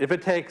 But if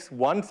it takes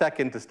 1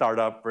 second to start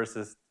up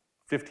versus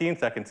 15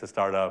 seconds to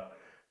start up,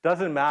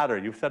 Doesn't matter.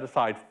 You've set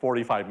aside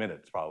 45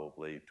 minutes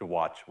probably to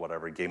watch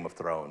whatever Game of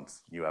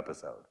Thrones new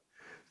episode.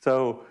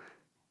 So,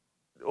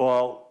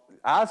 well,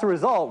 as a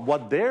result,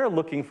 what they're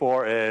looking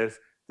for is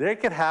they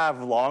could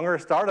have longer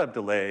startup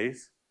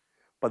delays,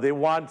 but they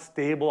want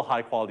stable,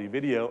 high-quality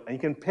video, and you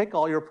can pick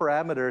all your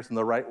parameters in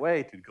the right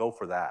way to go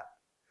for that.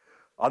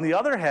 On the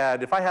other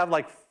hand, if I have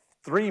like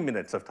 3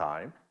 minutes of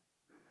time,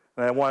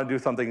 and I want to do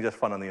something just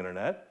fun on the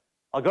internet,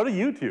 I'll go to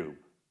YouTube.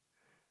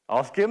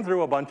 I'll skim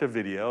through a bunch of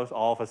videos,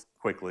 all of us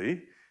quickly,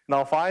 and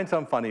I'll find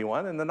some funny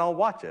one, and then I'll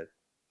watch it,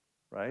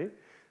 right?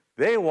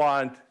 They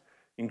want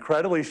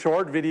incredibly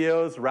short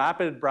videos,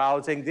 rapid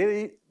browsing.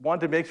 They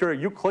want to make sure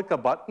you click a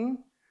button,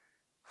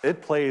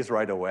 it plays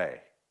right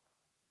away,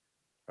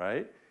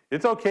 right?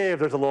 It's okay if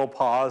there's a little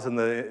pause in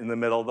the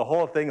middle. The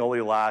whole thing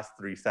only lasts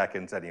 3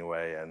 seconds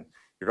anyway, and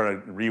you're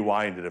going to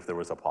rewind it if there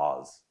was a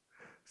pause.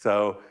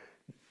 So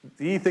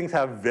these things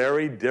have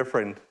very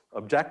different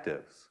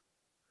objectives.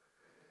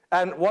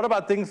 And what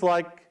about things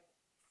like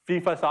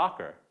FIFA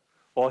soccer?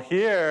 Well,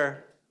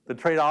 here, the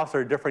trade-offs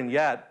are different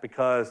yet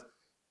because,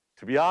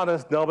 to be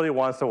honest, nobody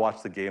wants to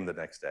watch the game the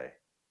next day,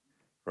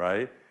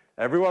 right?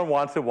 Everyone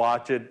wants to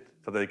watch it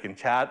so they can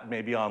chat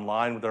maybe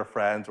online with their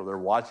friends, or they're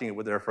watching it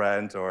with their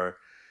friends, or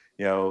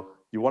you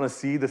want to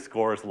see the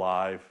scores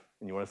live,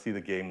 and you want to see the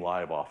game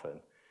live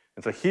often.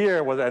 And so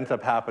here, what ends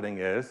up happening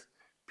is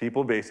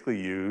people basically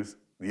use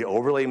the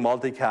overlay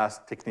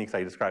multicast techniques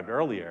I described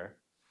earlier,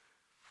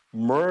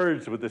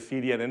 merged with the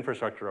CDN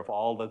infrastructure of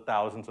all the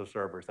thousands of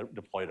servers that are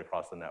deployed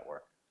across the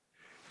network.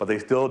 But they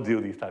still do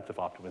these types of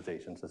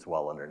optimizations as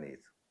well underneath.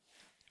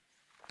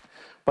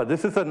 But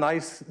this is a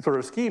nice sort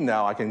of scheme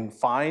now. I can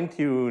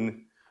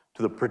fine-tune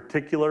to the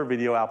particular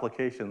video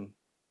application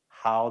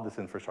how this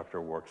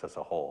infrastructure works as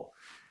a whole.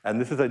 And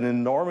this is an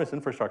enormous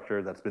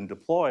infrastructure that's been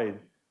deployed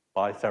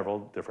by several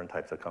different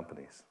types of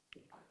companies.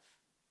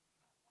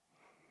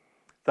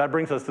 That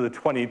brings us to the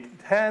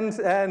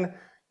 2010s, and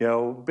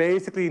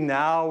basically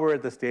now we're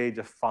at the stage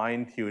of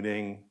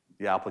fine-tuning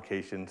the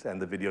applications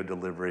and the video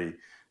delivery.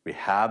 We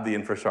have the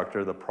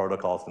infrastructure, the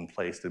protocols in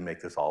place to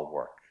make this all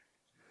work.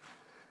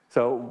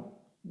 So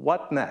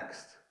what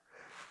next?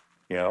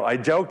 I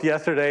joked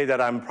yesterday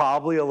that I'm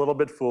probably a little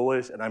bit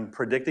foolish, and I'm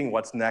predicting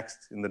what's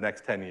next in the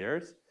next 10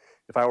 years.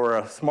 If I were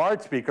a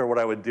smart speaker, what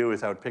I would do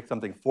is I would pick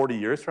something 40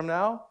 years from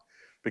now,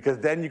 because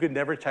then you could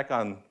never check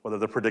on whether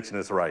the prediction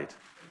is right.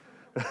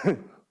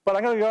 But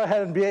I'm going to go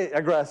ahead and be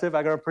aggressive.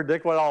 I'm going to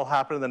predict what will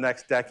happen in the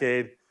next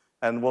decade,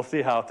 and we'll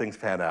see how things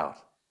pan out.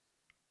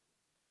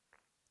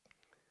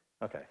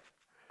 Okay.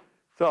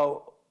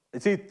 So I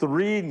see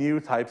 3 new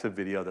types of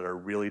video that are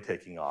really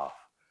taking off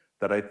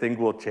that I think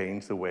will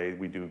change the way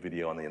we do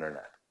video on the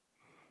internet.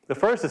 The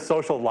first is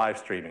social live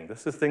streaming.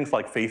 This is things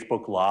like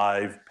Facebook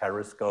Live,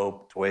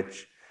 Periscope,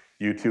 Twitch,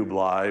 YouTube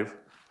Live.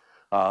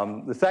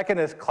 The second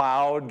is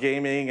cloud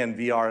gaming and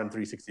VR and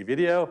 360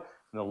 video.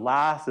 And the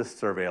last is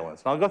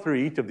surveillance. And I'll go through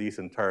each of these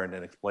in turn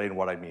and explain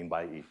what I mean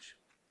by each.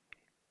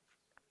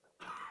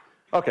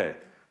 Okay,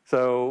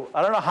 so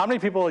I don't know how many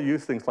people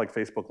use things like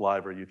Facebook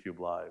Live or YouTube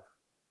Live.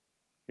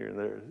 Here,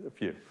 there's a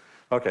few.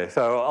 Okay,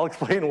 so I'll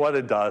explain what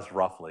it does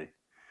roughly.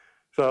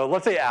 So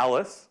let's say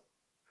Alice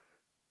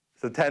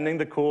is attending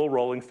the cool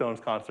Rolling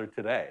Stones concert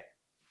today,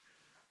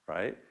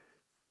 right?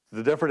 It's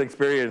a different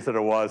experience than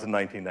it was in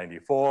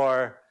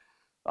 1994,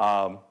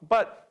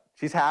 but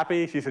she's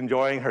happy, she's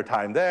enjoying her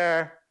time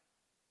there.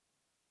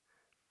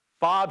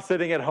 Bob's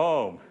sitting at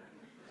home,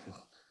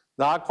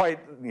 not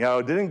quite,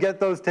 didn't get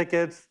those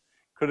tickets,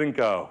 couldn't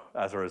go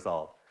as a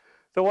result.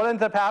 So what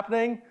ends up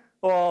happening?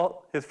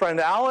 Well, his friend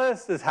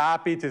Alice is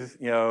happy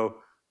to,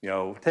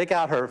 take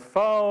out her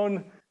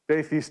phone,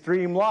 basically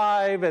stream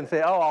live and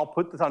say, oh, I'll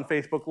put this on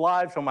Facebook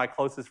Live so my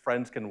closest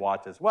friends can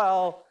watch as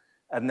well.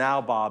 And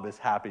now Bob is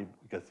happy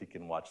because he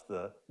can watch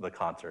the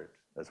concert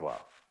as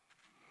well.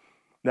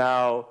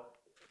 Now,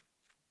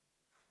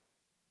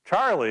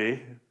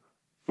 Charlie,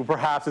 who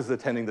perhaps is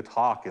attending the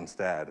talk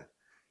instead,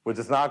 which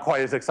is not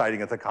quite as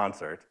exciting as a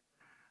concert,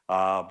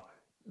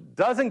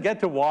 doesn't get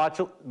to watch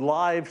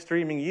live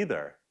streaming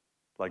either,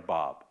 like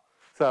Bob.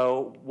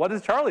 So what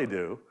does Charlie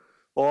do?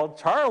 Well,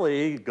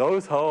 Charlie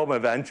goes home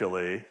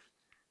eventually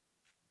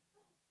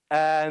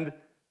and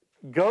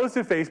goes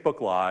to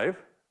Facebook Live.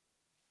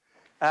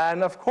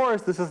 And of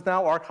course, this is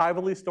now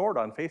archivally stored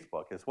on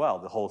Facebook as well,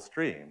 the whole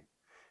stream.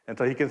 And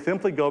so he can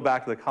simply go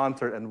back to the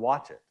concert and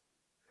watch it.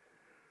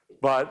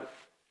 But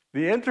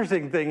the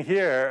interesting thing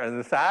here, and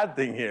the sad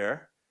thing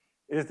here,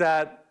 is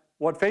that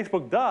what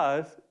Facebook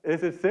does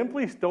is it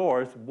simply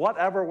stores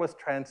whatever was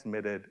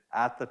transmitted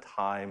at the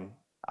time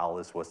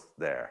Alice was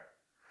there,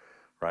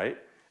 right?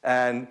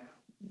 And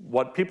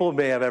what people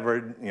may have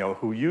ever,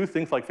 who use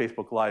things like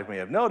Facebook Live may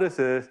have noticed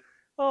is,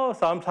 oh,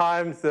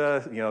 sometimes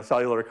the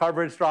cellular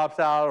coverage drops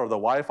out or the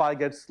Wi-Fi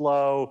gets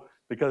slow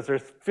because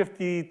there's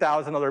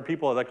 50,000 other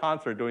people at the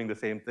concert doing the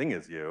same thing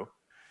as you.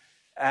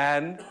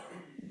 And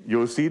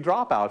you'll see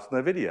dropouts in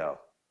the video.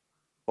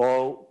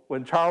 Well,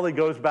 when Charlie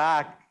goes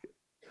back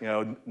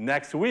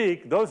next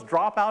week, those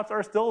dropouts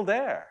are still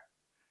there.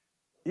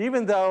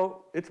 even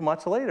though it's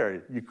much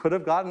later. You could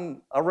have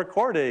gotten a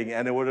recording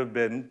and it would have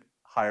been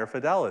higher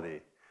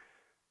fidelity.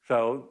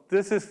 So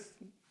this is,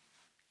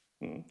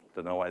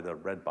 don't know why the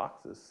red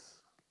box is.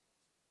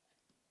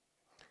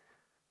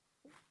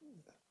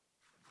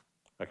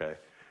 Okay,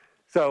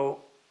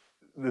 so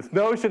this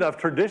notion of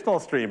traditional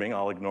streaming,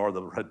 I'll ignore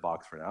the red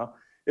box for now,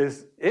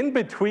 is in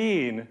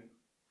between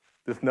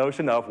this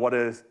notion of what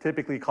is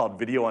typically called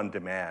video on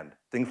demand,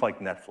 things like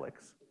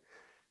Netflix,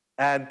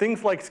 and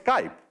things like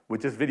Skype,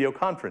 which is video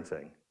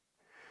conferencing.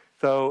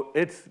 So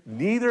it's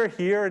neither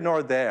here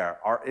nor there.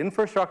 Our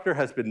infrastructure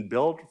has been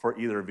built for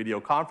either video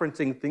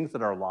conferencing, things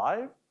that are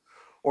live,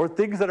 or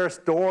things that are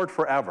stored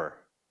forever.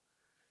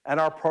 And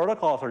our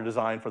protocols are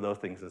designed for those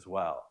things as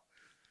well.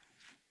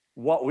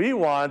 What we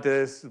want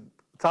is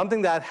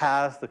something that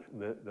has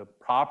the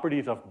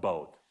properties of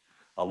both.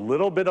 A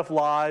little bit of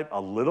live, a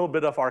little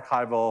bit of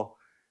archival,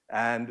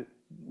 and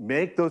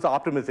make those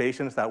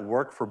optimizations that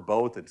work for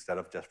both instead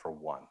of just for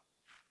one.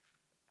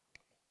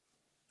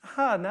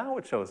 Now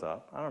it shows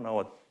up. I don't know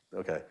what,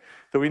 okay.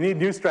 So we need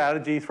new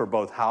strategies for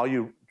both how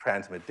you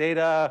transmit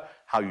data,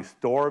 how you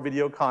store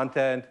video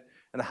content,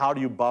 and how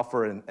do you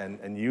buffer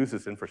and use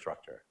this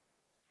infrastructure.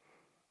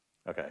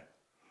 Okay.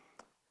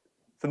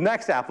 So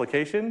next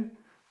application,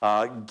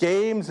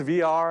 games,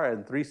 VR,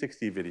 and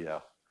 360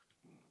 video.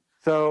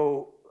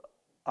 So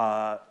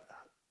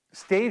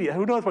Stadia,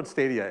 who knows what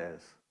Stadia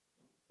is?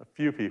 A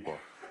few people.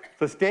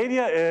 So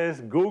Stadia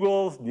is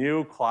Google's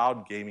new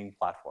cloud gaming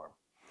platform.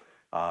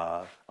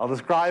 I'll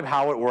describe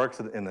how it works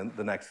in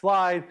the next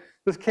slide.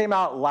 This came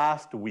out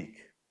last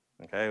week.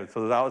 Okay,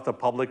 so that was the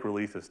public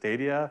release of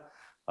Stadia.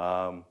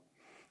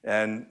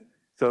 And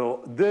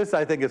so this,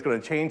 I think, is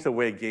going to change the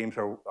way games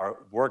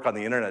work on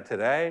the internet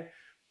today.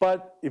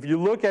 But if you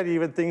look at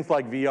even things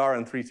like VR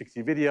and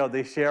 360 video,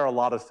 they share a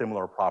lot of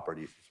similar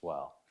properties as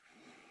well.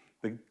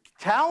 The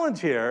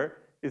challenge here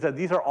is that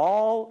these are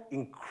all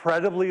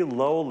incredibly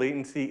low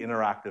latency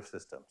interactive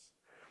systems.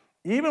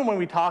 Even when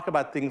we talk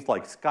about things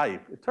like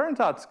Skype, it turns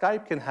out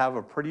Skype can have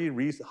a pretty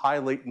high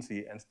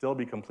latency and still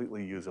be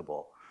completely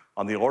usable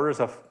on the orders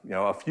of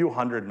a few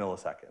hundred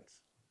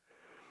milliseconds.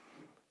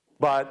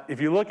 But if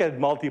you look at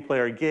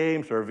multiplayer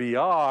games or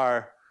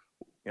VR,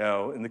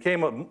 in the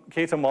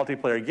case of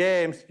multiplayer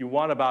games, you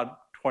want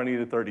about 20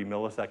 to 30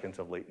 milliseconds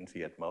of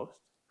latency at most.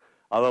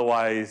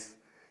 Otherwise,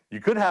 you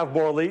could have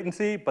more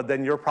latency, but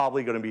then you're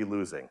probably going to be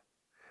losing,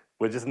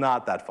 which is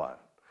not that fun.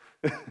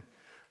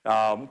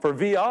 For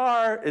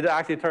VR, it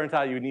actually turns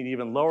out you need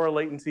even lower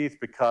latencies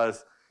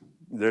because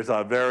there's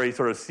a very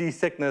sort of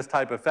seasickness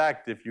type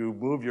effect if you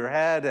move your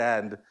head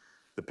and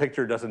the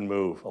picture doesn't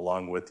move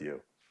along with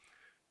you.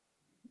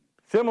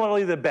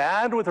 Similarly, the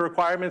bandwidth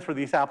requirements for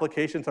these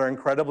applications are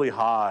incredibly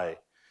high.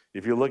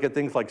 If you look at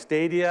things like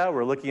Stadia,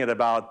 we're looking at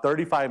about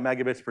 35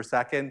 megabits per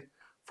second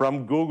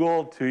from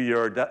Google to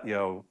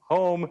your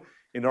home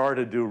in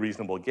order to do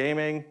reasonable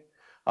gaming.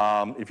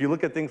 If you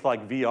look at things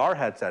like VR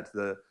headsets,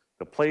 the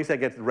place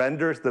that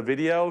renders the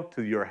video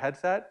to your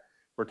headset,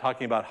 we're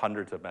talking about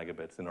hundreds of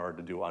megabits in order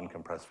to do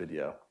uncompressed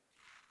video.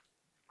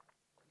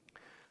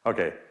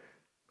 Okay,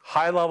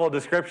 high-level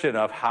description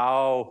of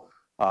how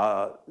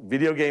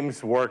video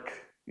games work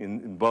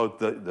in both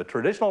the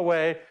traditional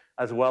way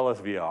as well as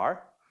VR.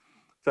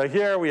 So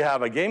here we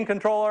have a game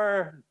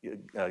controller,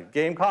 a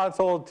game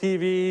console,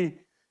 TV,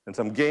 and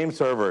some game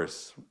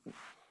servers.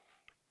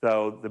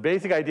 So the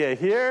basic idea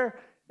here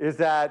is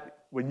that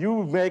when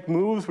you make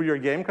moves with your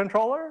game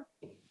controller,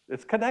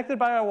 it's connected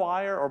by a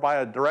wire or by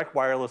a direct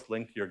wireless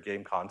link to your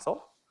game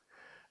console.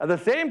 At the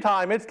same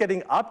time, it's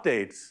getting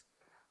updates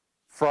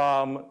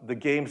from the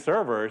game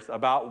servers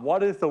about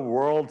what is the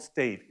world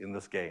state in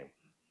this game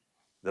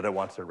that it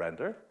wants to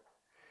render.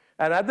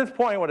 And at this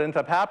point, what ends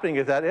up happening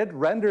is that it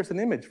renders an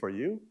image for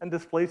you and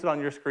displays it on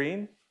your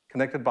screen,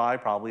 connected by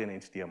probably an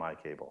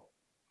HDMI cable.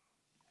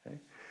 Okay?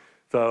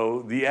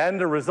 So the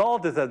end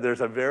result is that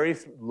there's a very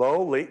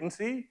low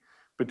latency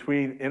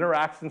between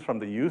interactions from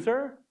the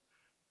user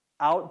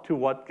out to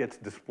what gets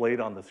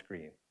displayed on the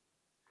screen.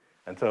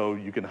 And so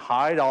you can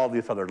hide all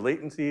these other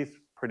latencies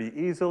pretty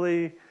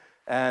easily,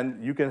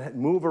 and you can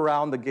move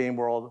around the game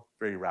world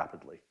very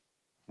rapidly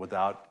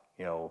without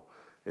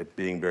it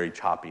being very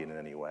choppy in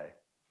any way.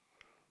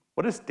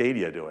 What is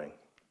Stadia doing?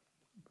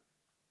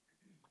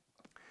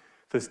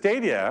 So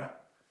Stadia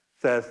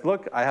says,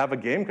 look, I have a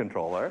game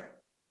controller.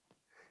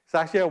 It's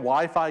actually a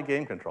Wi-Fi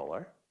game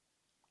controller.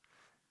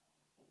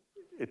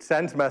 It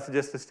sends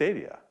messages to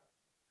Stadia.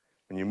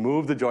 When you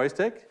move the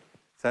joystick,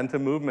 send a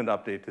movement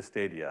update to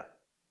Stadia.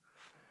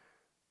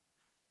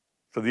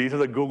 So these are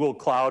the Google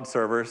Cloud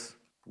servers,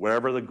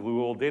 wherever the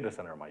Google data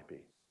center might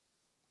be.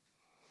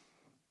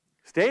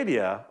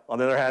 Stadia, on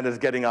the other hand, is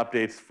getting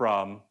updates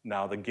from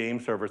now the game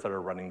servers that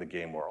are running the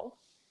game world.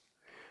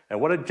 And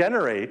what it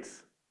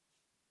generates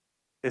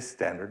is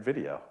standard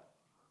video.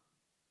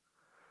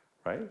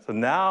 Right? So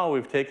now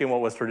we've taken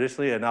what was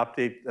traditionally an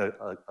update,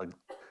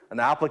 an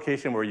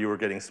application where you were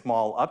getting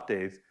small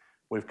updates,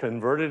 we've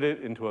converted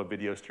it into a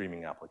video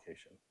streaming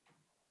application.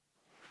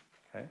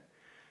 Okay?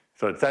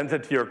 So it sends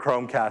it to your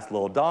Chromecast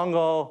little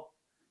dongle.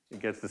 it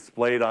gets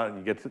displayed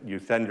on, you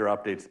send your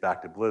updates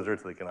back to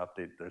Blizzard so they can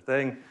update their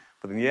thing.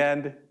 But in the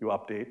end, you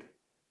update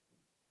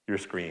your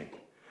screen.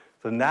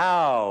 So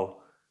now,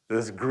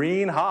 this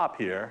green hop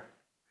here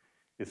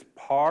is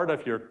part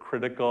of your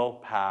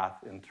critical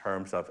path in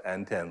terms of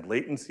end-to-end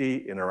latency,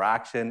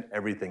 interaction,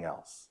 everything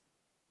else.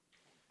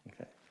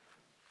 Okay.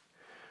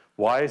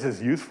 Why is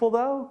this useful,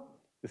 though?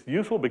 It's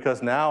useful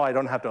because now I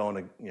don't have to own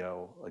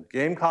a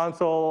game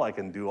console. I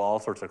can do all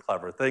sorts of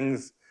clever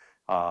things.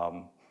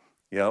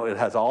 It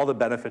has all the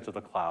benefits of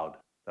the cloud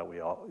that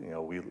we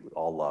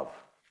all love.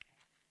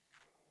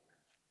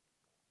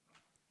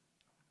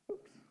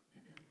 Oops.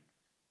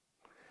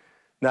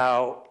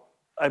 Now,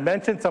 I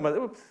mentioned some of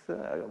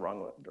the,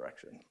 wrong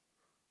direction.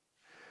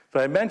 So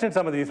I mentioned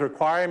some of these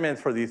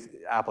requirements for these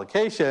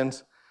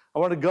applications. I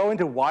want to go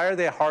into why are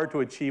they hard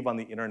to achieve on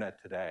the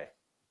internet today.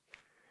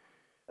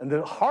 And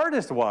the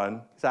hardest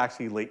one is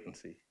actually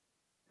latency.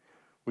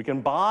 We can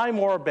buy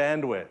more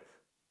bandwidth,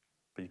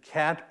 but you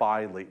can't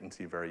buy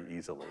latency very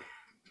easily.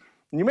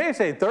 And you may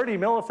say 30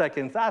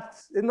 milliseconds,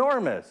 that's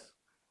enormous,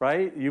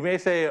 right? You may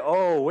say,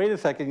 oh, wait a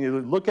second,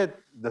 you look at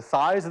the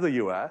size of the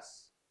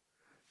US,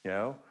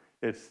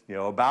 it's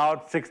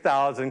about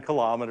 6,000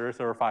 kilometers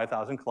or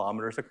 5,000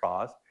 kilometers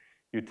across.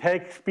 You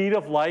take speed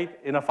of light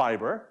in a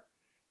fiber,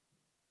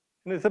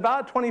 and it's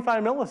about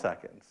 25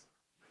 milliseconds.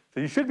 So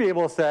you should be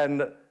able to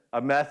send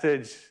a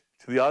message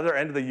to the other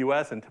end of the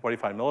US in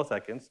 25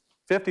 milliseconds,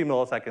 50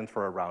 milliseconds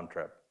for a round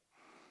trip.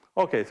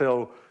 Okay,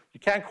 so you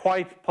can't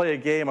quite play a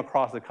game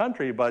across the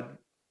country, but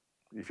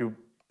if you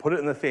put it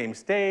in the same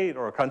state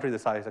or a country the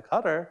size of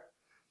Qatar, it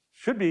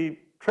should be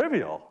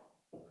trivial.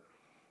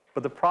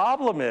 But the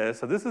problem is,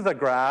 so this is a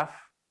graph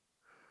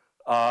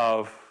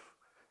of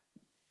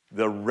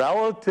the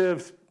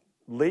relative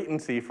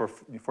latency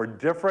for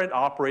different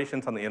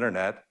operations on the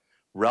internet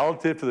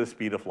relative to the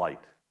speed of light.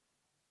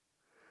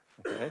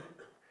 Okay?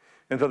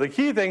 And so the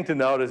key thing to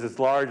notice is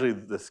largely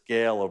the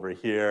scale over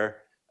here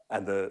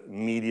and the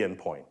median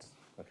points.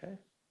 Okay?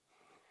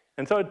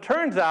 And so it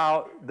turns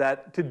out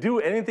that to do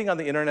anything on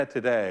the internet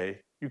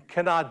today, you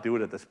cannot do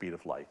it at the speed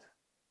of light.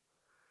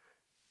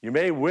 You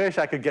may wish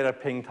I could get a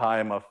ping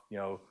time of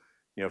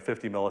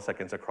 50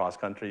 milliseconds across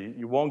country.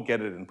 You won't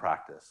get it in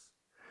practice.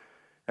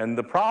 And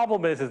the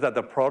problem is that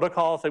the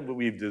protocols that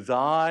we've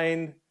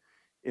designed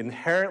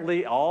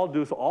inherently all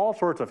do all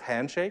sorts of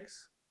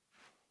handshakes.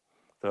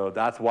 So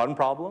that's one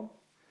problem.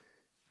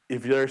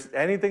 If there's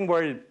anything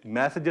where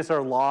messages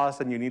are lost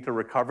and you need to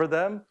recover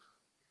them,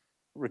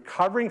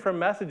 recovering from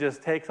messages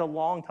takes a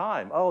long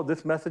time. Oh,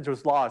 this message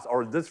was lost,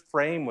 or this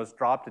frame was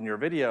dropped in your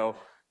video.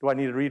 Do I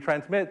need to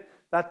retransmit?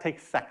 That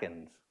takes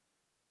seconds.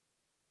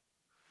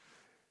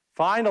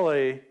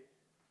 Finally,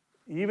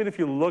 even if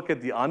you look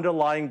at the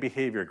underlying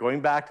behavior, going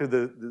back to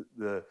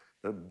the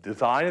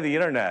design of the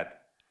internet,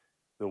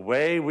 the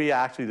way we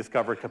actually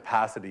discover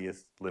capacity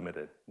is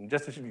limited. And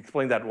just to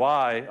explain that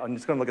why, I'm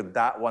just going to look at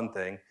that one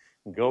thing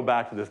and go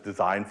back to this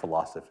design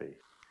philosophy.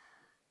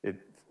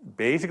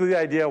 Basically, the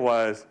idea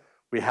was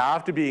we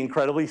have to be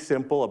incredibly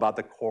simple about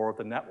the core of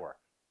the network.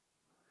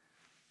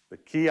 The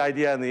key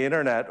idea in the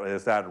internet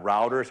is that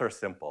routers are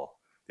simple.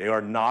 They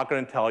are not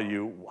going to tell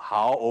you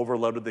how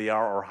overloaded they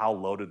are or how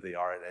loaded they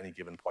are at any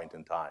given point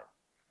in time.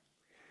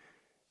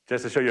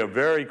 Just to show you a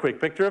very quick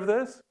picture of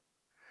this,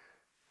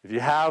 if you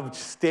have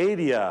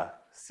Stadia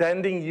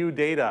sending you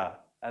data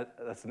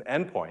as an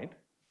endpoint,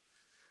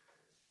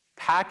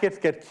 packets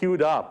get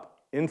queued up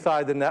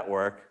inside the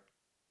network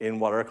in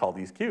what are called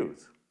these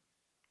queues.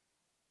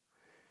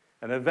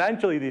 And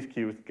eventually these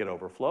queues get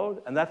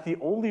overflowed, and that's the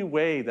only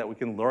way that we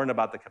can learn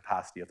about the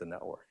capacity of the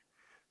network.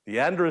 The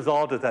end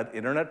result is that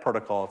internet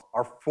protocols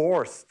are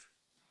forced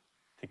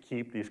to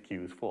keep these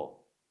queues full.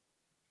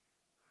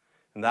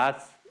 And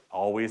that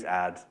always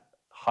adds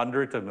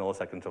hundreds of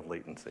milliseconds of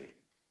latency.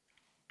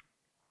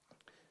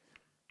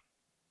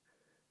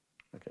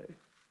 Okay.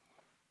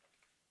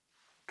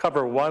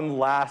 Cover one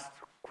last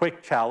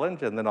quick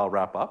challenge, and then I'll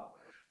wrap up.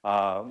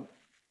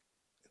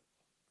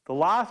 The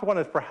last one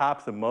is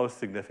perhaps the most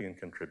significant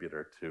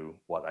contributor to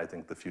what I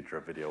think the future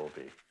of video will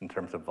be in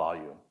terms of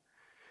volume.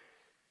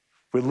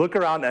 If we look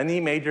around any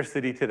major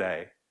city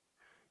today,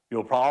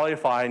 you'll probably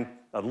find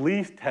at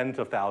least tens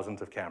of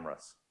thousands of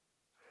cameras.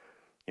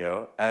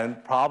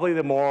 And probably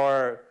the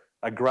more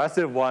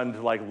aggressive ones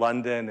like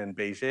London and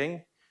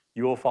Beijing,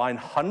 you will find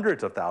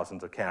hundreds of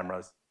thousands of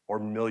cameras or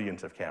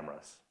millions of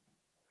cameras.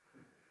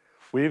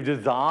 We've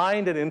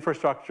designed an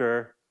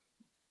infrastructure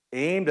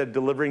aimed at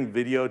delivering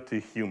video to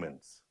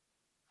humans.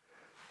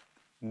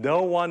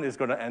 No one is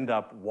going to end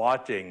up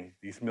watching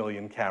these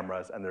million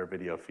cameras and their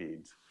video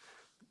feeds.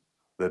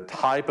 The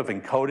type of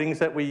encodings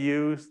that we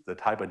use, the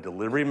type of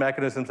delivery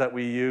mechanisms that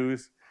we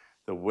use,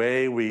 the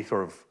way we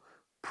sort of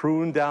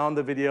prune down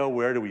the video,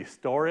 where do we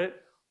store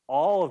it,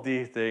 all of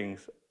these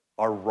things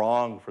are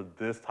wrong for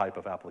this type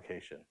of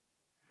application.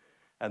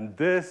 And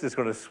this is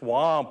going to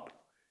swamp,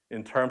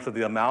 in terms of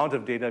the amount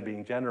of data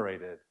being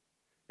generated,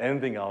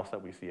 anything else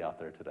that we see out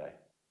there today.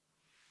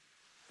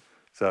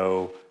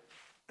 So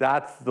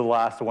that's the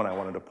last one I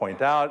wanted to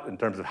point out in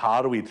terms of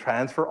how do we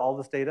transfer all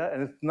this data.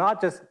 And it's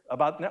not just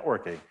about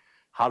networking.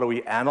 How do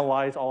we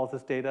analyze all of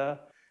this data?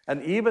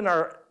 And even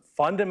our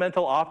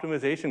fundamental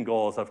optimization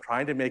goals of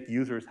trying to make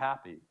users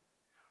happy.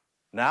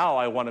 Now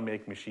I want to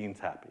make machines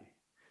happy.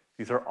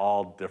 These are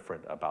all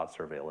different about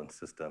surveillance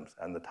systems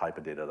and the type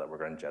of data that we're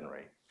going to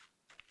generate.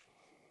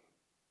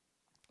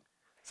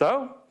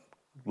 So,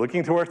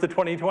 looking towards the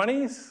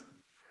 2020s,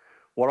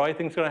 what do I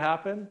think is going to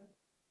happen?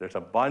 There's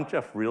a bunch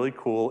of really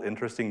cool,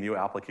 interesting new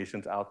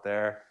applications out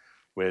there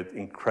with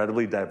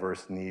incredibly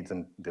diverse needs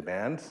and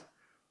demands.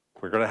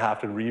 We're going to have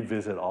to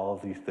revisit all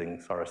of these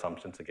things, our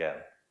assumptions again,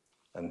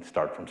 and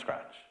start from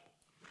scratch.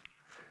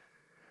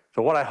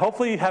 So what I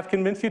hopefully have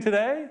convinced you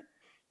today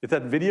is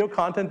that video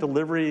content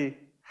delivery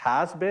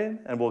has been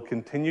and will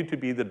continue to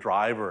be the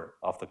driver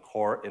of the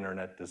core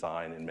internet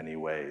design in many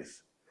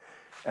ways.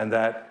 And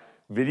that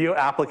video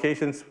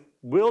applications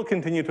will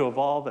continue to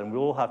evolve, and we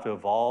will have to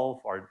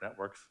evolve our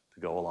networks to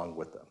go along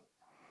with them.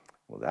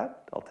 With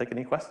that, I'll take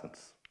any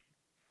questions.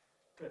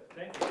 Good,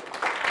 thank you.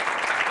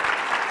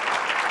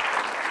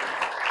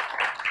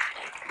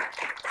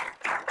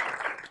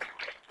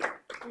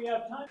 We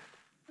have time.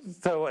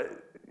 So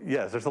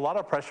yes, there's a lot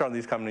of pressure on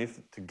these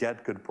companies to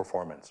get good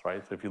performance,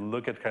 right? So if you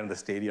look at kind of the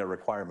Stadia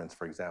requirements,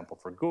 for example,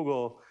 for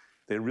Google,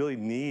 they really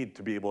need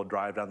to be able to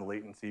drive down the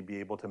latency, be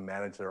able to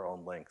manage their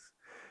own links.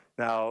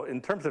 Now,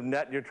 in terms of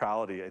net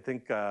neutrality, I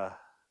think I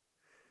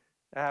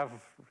have,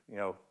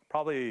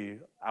 probably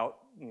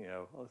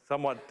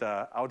somewhat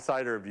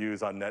outsider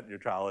views on net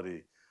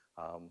neutrality.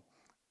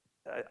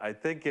 I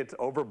think it's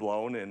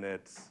overblown in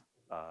its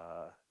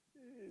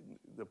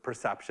the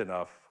perception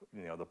of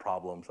the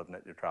problems of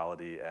net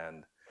neutrality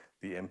and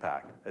the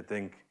impact. I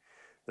think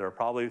there are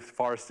probably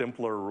far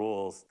simpler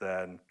rules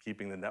than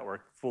keeping the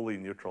network fully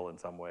neutral in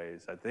some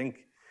ways. I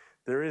think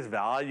there is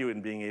value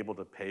in being able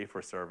to pay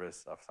for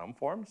service of some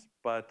forms,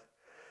 but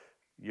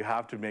you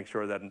have to make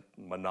sure that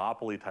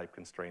monopoly type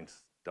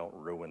constraints don't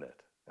ruin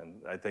it.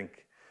 And I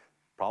think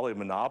probably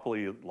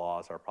monopoly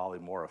laws are probably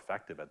more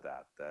effective at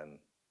that than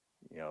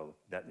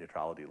net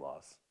neutrality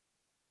laws.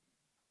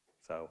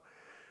 So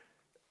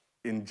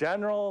in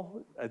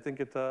general, I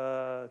think it's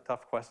a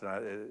tough question.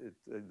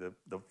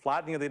 The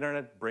flattening of the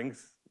internet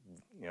brings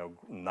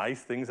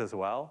nice things as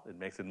well. It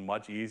makes it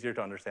much easier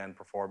to understand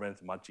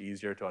performance, much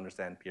easier to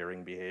understand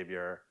peering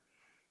behavior,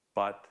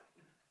 but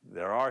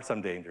there are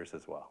some dangers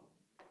as well.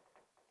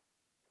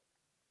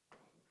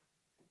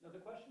 Another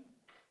question?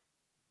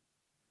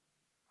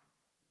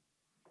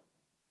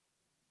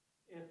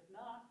 If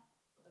not,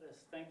 let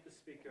us thank the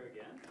speaker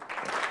again.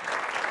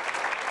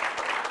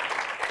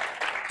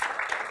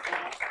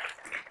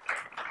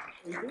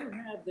 We do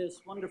have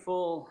this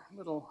wonderful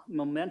little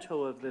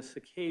memento of this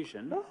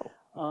occasion.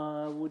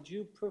 Oh. Would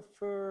you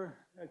prefer,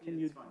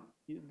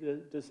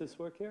 does this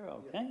work here?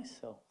 Okay, yes.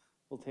 So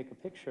we'll take a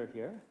picture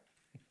here.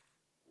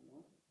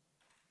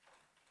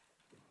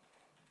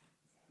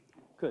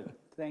 Good,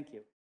 thank you.